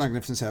 The first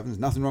Magnificent Seven, there's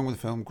nothing wrong with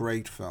the film.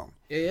 Great film.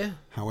 Yeah.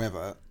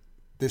 However,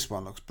 this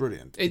one looks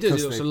brilliant. It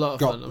does. It looks a lot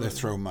of fun. They've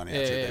thrown money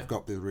at it. They've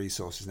got the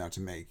resources now to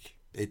make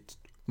it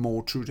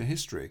more true to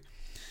history.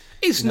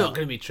 It's not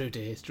going to be true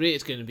to history.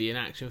 It's going to be an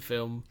action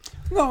film.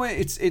 No,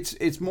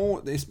 it's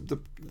more.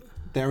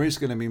 There is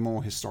going to be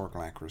more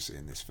historical accuracy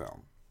in this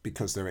film.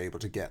 Because they're able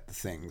to get the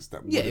things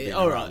that would have been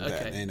around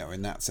then,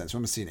 in that sense.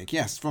 From a scenic,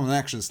 yes, from an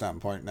action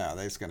standpoint now,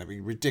 there's going to be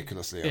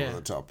ridiculously over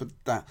the top.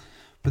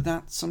 But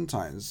that's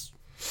sometimes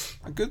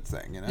a good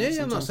thing,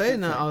 Yeah, I'm not saying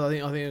that. I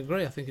think I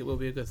agree. I think it will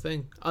be a good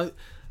thing. I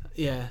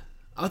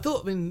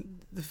thought,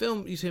 the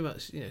film you say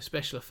about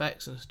special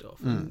effects and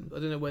stuff. I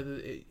don't know whether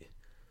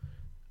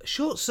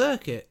Short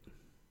Circuit.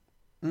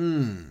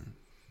 You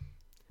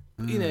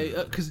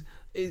know, because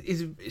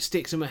it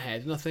sticks in my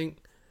head, and I think,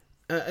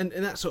 and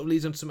that sort of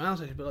leads on to some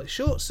else. But like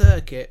Short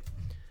Circuit,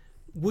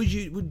 could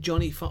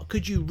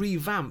you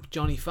revamp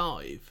Johnny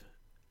Five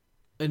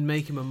and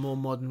make him a more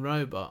modern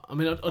robot? I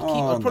mean, I'd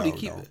probably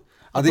keep it.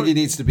 I think he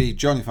needs to be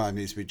Johnny Five.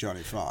 Needs to be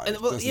Johnny Five. And,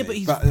 well, yeah, he? but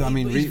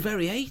he's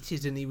very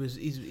 80s, and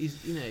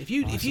he's you know, if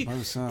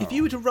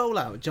you were to roll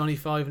out Johnny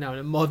Five now in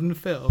a modern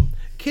film,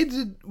 kids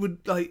would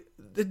like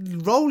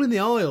they'd roll in the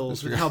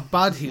aisles with how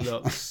bad he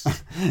looks.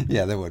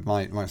 Yeah, they would.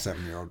 My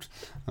 7-year-old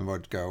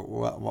would go,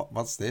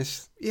 what's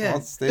this? Yeah,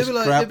 what's this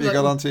crap you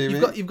got on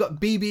TV? You've got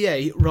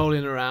BB-8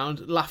 rolling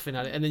around, laughing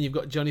at it, and then you've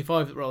got Johnny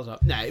Five that rolls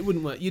up. No, it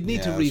wouldn't work. You'd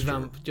need to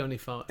revamp Johnny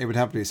Five. It would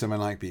have to be something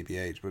like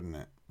BB-8, wouldn't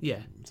it?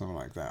 Yeah, something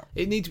like that.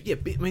 It needs. Yeah,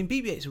 I mean,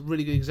 BB-8 is a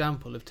really good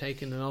example of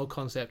taking an old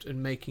concept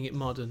and making it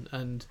modern,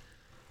 and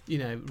you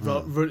know,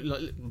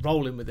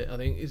 rolling with it. I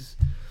think is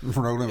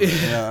rolling with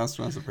it. Yeah, that's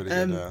a pretty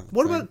good.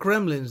 What thing. about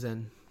Gremlins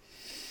then?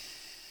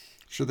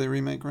 Should they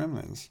remake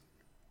Gremlins?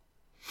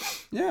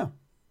 Yeah,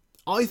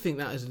 I think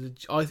that is.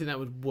 I think that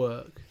would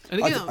work. And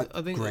again,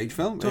 I think great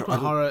film. Talking about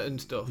horror and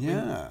stuff.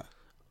 Yeah.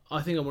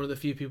 I think I'm one of the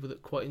few people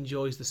that quite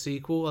enjoys the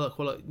sequel. I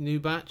quite like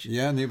New Batch.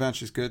 Yeah, New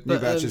Batch is good. New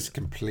Batch is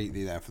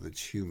completely there for the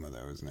humour,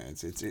 though, isn't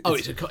it? It's a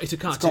cartoon. It's a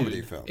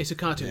comedy film. It's a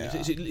cartoon. Yeah.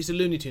 It's a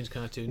Looney Tunes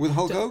cartoon with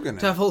Hulk Hogan.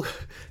 To have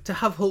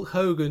Hulk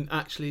Hogan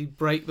actually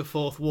break the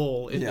fourth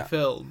wall in the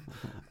film.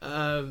 Is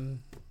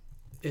amazing.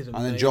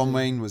 And then John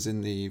Wayne was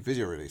in the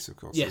video release, of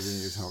course. Yes. So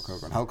he used Hulk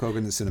Hogan. Hulk Hogan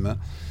in the cinema.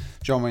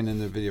 John Wayne in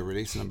the video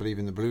release, and I believe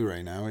in the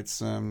Blu-ray now.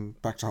 It's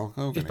back to Hulk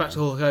Hogan. It's back to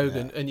Hulk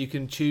Hogan, and you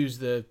can choose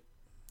the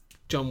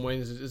John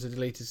Wayne as a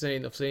deleted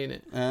scene. I've seen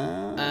it.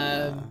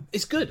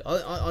 It's good.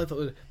 I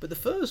thought, but the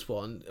first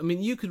one, I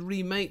mean, you could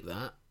remake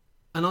that,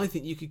 and I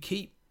think you could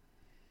keep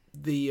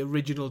the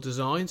original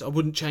designs. I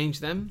wouldn't change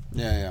them.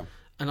 Yeah.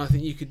 And I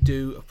think you could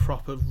do a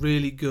proper,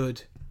 really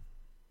good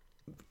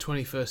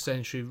 21st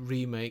century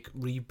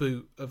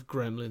reboot of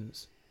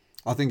Gremlins.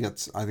 I think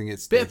it's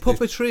bit of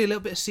puppetry, a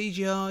little bit of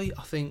CGI.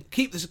 I think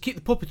keep the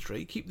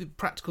puppetry, keep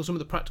some of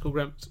the practical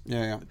Gremlins.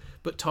 Yeah.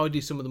 But tidy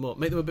some of them up,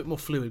 make them a bit more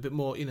fluid, a bit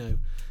more, you know.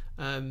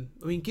 I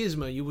mean,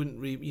 Gizmo, you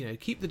wouldn't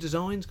keep the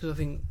designs, because I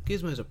think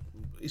Gizmo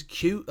is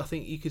cute. I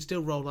think you could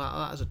still roll out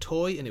that as a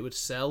toy and it would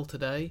sell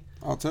today.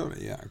 Oh,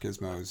 totally, yeah.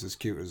 Gizmo is as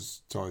cute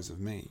as toys of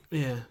me.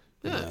 Yeah.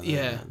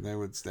 They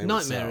would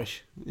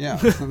nightmarish. Yeah,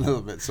 a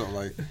little bit sort of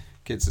like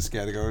kids are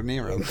scared to go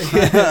near them.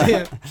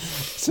 Yeah.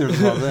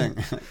 Similar thing.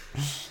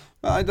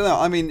 But I don't know.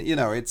 I mean, you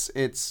know, it's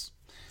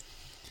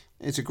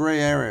a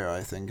grey area,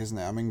 I think, isn't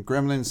it? I mean,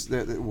 Gremlins.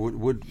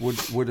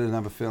 Would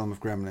another film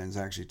of Gremlins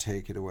actually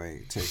take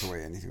away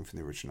anything from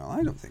the original?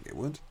 I don't think it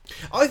would.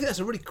 I think that's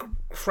a really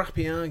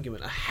crappy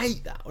argument. I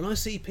hate that when I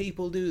see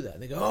people do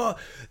that. They go, "Oh,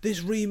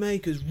 this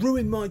remake has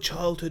ruined my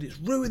childhood. It's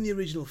ruined the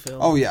original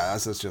film." Oh yeah,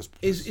 that's just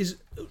is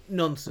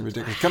nonsense.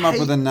 Ridiculous. Come up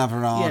with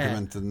another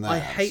argument than that. I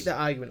hate that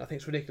argument. I think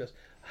it's ridiculous.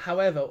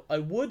 However, I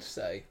would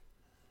say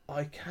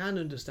I can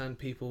understand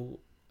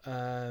people.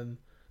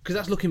 Because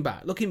that's looking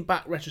back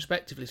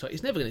retrospectively. So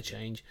it's never going to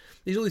change.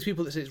 There's all these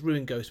people that say it's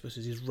ruined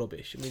Ghostbusters is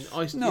rubbish. I mean,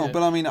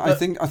 I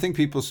think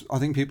people's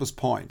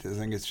point. I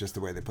think it's just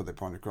the way they put their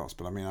point across.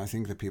 But I mean, I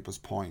think that people's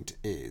point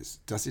is: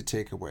 does it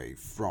take away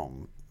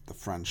from the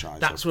franchise?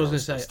 That's what I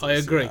was going to say. I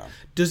agree.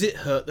 Does it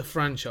hurt the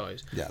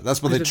franchise? Yeah,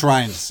 that's what they're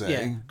trying to say.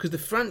 Yeah, because the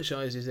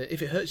franchise is that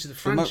if it hurts the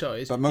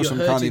franchise, but most of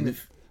them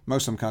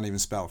can't even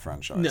spell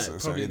franchise. No, so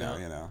probably not.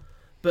 You know.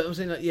 But I'm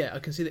saying I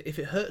can see that if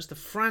it hurts the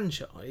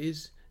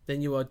franchise, then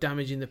you are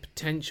damaging the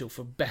potential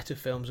for better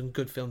films and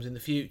good films in the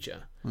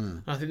future.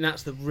 And I think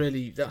that's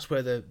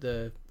where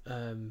the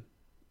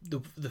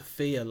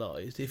fear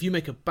lies. If you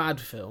make a bad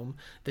film,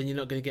 then you're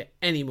not going to get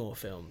any more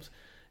films.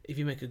 If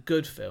you make a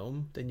good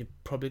film, then you're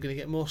probably going to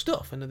get more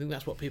stuff, and I think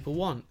that's what people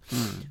want.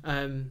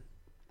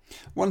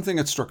 One thing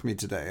that struck me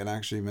today, and I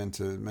actually meant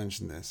to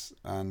mention this,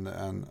 and I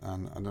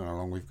don't know how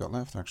long we've got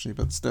left actually,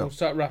 but still. We'll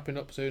start wrapping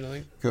up soon, I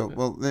think. Cool. Yeah.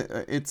 Well,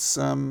 it's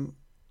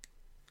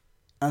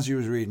as you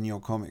was reading your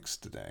comics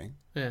today,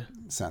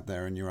 sat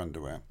there in your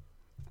underwear,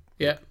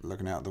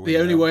 looking out the window.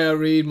 The only way I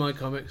read my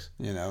comics,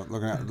 you know,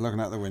 looking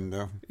out the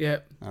window,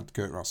 at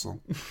Kurt Russell,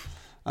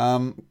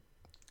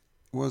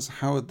 was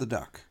Howard the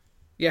Duck.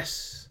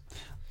 Yes,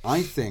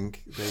 I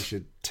think they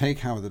should take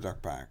Howard the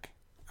Duck back,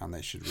 and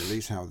they should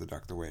release Howard the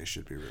Duck the way it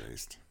should be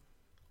released.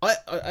 I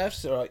have to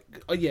say,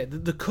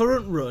 the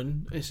current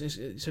run, it's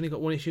only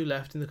got one issue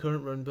left in the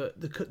current run, but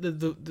the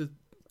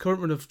current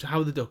run of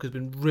Howard the Duck has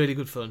been really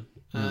good fun.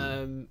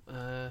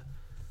 The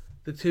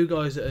two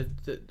guys that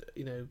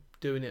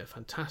doing it are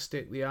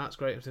fantastic. The art's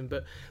great, everything.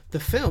 But the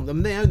film, I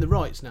mean, they own the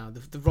rights now.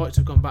 The rights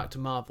have gone back to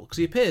Marvel because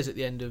he appears at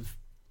the end of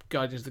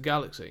Guardians of the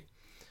Galaxy.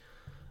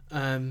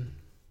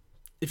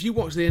 If you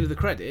watch the end of the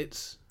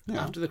credits,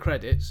 after the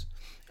credits,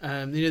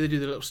 they do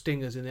the little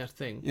stingers in that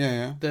thing.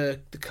 Yeah.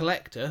 The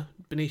collector,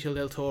 Benicio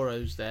del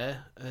Toro's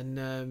there,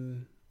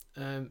 and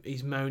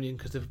he's moaning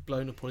because they've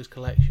blown up all his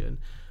collection.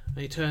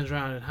 And he turns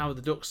around and Howard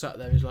the Duck sat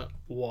there. He's like,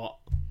 "What?"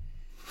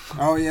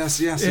 Oh yes,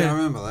 yeah. I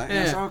remember that.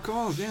 Yes, Yeah. of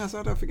course. Yes,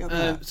 I don't forget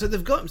that. So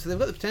they've got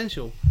the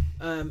potential.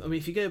 I mean,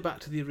 if you go back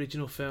to the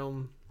original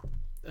film,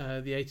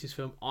 the 80s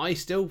film, I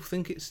still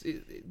think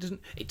it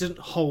doesn't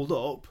hold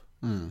up,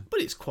 but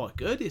it's quite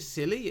good. It's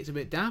silly. It's a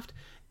bit daft.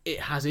 It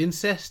has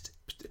incest.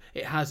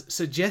 It has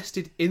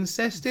suggested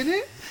incest in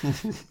it,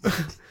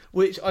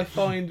 which I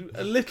find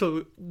a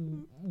little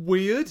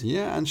weird.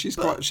 Yeah, and she's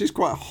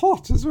quite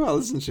hot as well,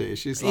 isn't she?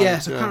 She's like,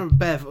 Yes, I can't remember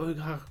Bev.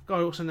 Oh,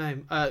 God, what's her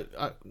name?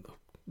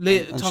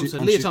 Leah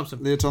Thompson.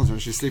 Leah Thompson.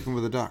 She's sleeping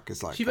with a duck.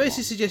 It's like she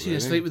basically suggests you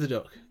really? sleep with a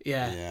duck.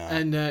 Yeah.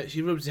 And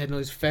she rubs his head and all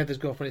his feathers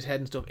go off on his head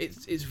and stuff.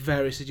 It's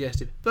very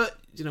suggestive. But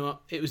you know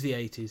what? It was the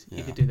 80s.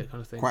 You could do that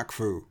kind of thing. Quack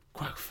foo.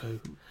 Quack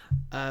foo.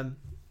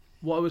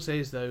 What I would say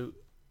is though,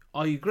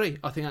 I agree.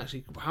 I think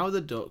actually Howard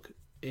the Duck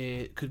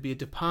could be a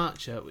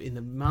departure in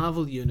the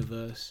Marvel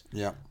universe.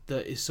 Yeah.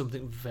 That is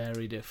something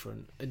very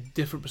different, a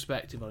different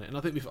perspective on it. And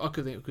I think I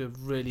could think it could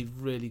be a really,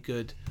 really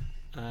good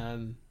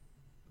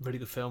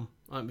film.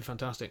 I think it'd be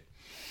fantastic.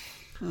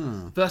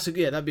 But that'd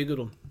be a good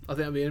one. I think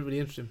that'd be really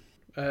interesting.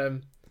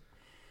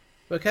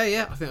 Okay,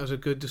 yeah, I think that was a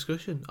good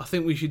discussion. I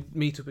think we should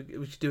meet up.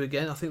 We should do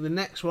again. I think the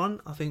next one.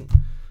 The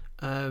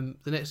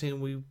next thing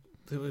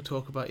we'll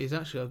talk about is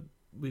actually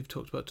we've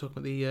talked about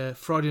the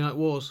Friday Night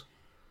Wars,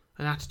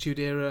 an Attitude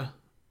Era.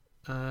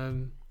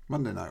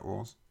 Monday Night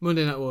Wars. The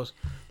Monday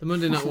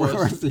Night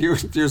Wars. you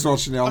was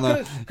watching it on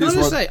the.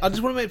 I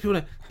just want to make people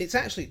know it's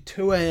actually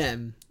 2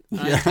 a.m.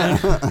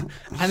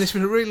 And it's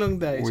been a really long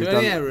day. So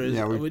any errors,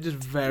 we're just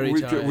very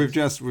tired. We've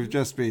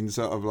just been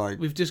sort of like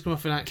we've just come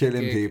off an action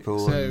killing gig, people.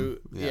 So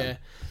yeah,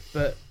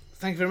 but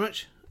thank you very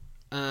much.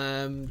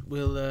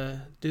 We'll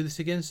do this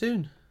again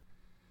soon.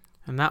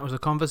 And that was a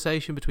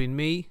conversation between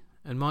me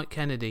and Mike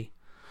Kennedy.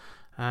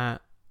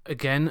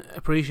 Again,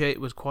 appreciate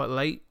it was quite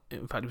late.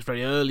 In fact, it was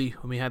very early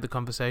when we had the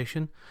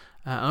conversation.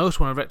 I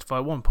also want to rectify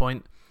one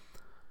point.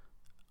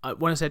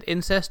 When I said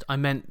incest, I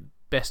meant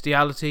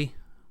bestiality.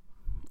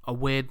 A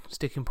weird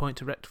sticking point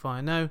to rectify,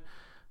 I know.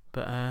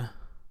 But I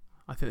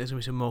think there's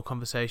going to be some more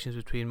conversations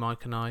between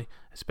Mike and I,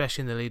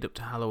 especially in the lead up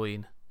to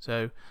Halloween.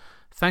 So,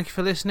 thank you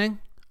for listening.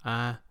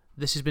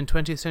 This has been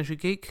 20th Century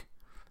Geek,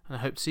 and I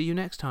hope to see you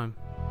next time.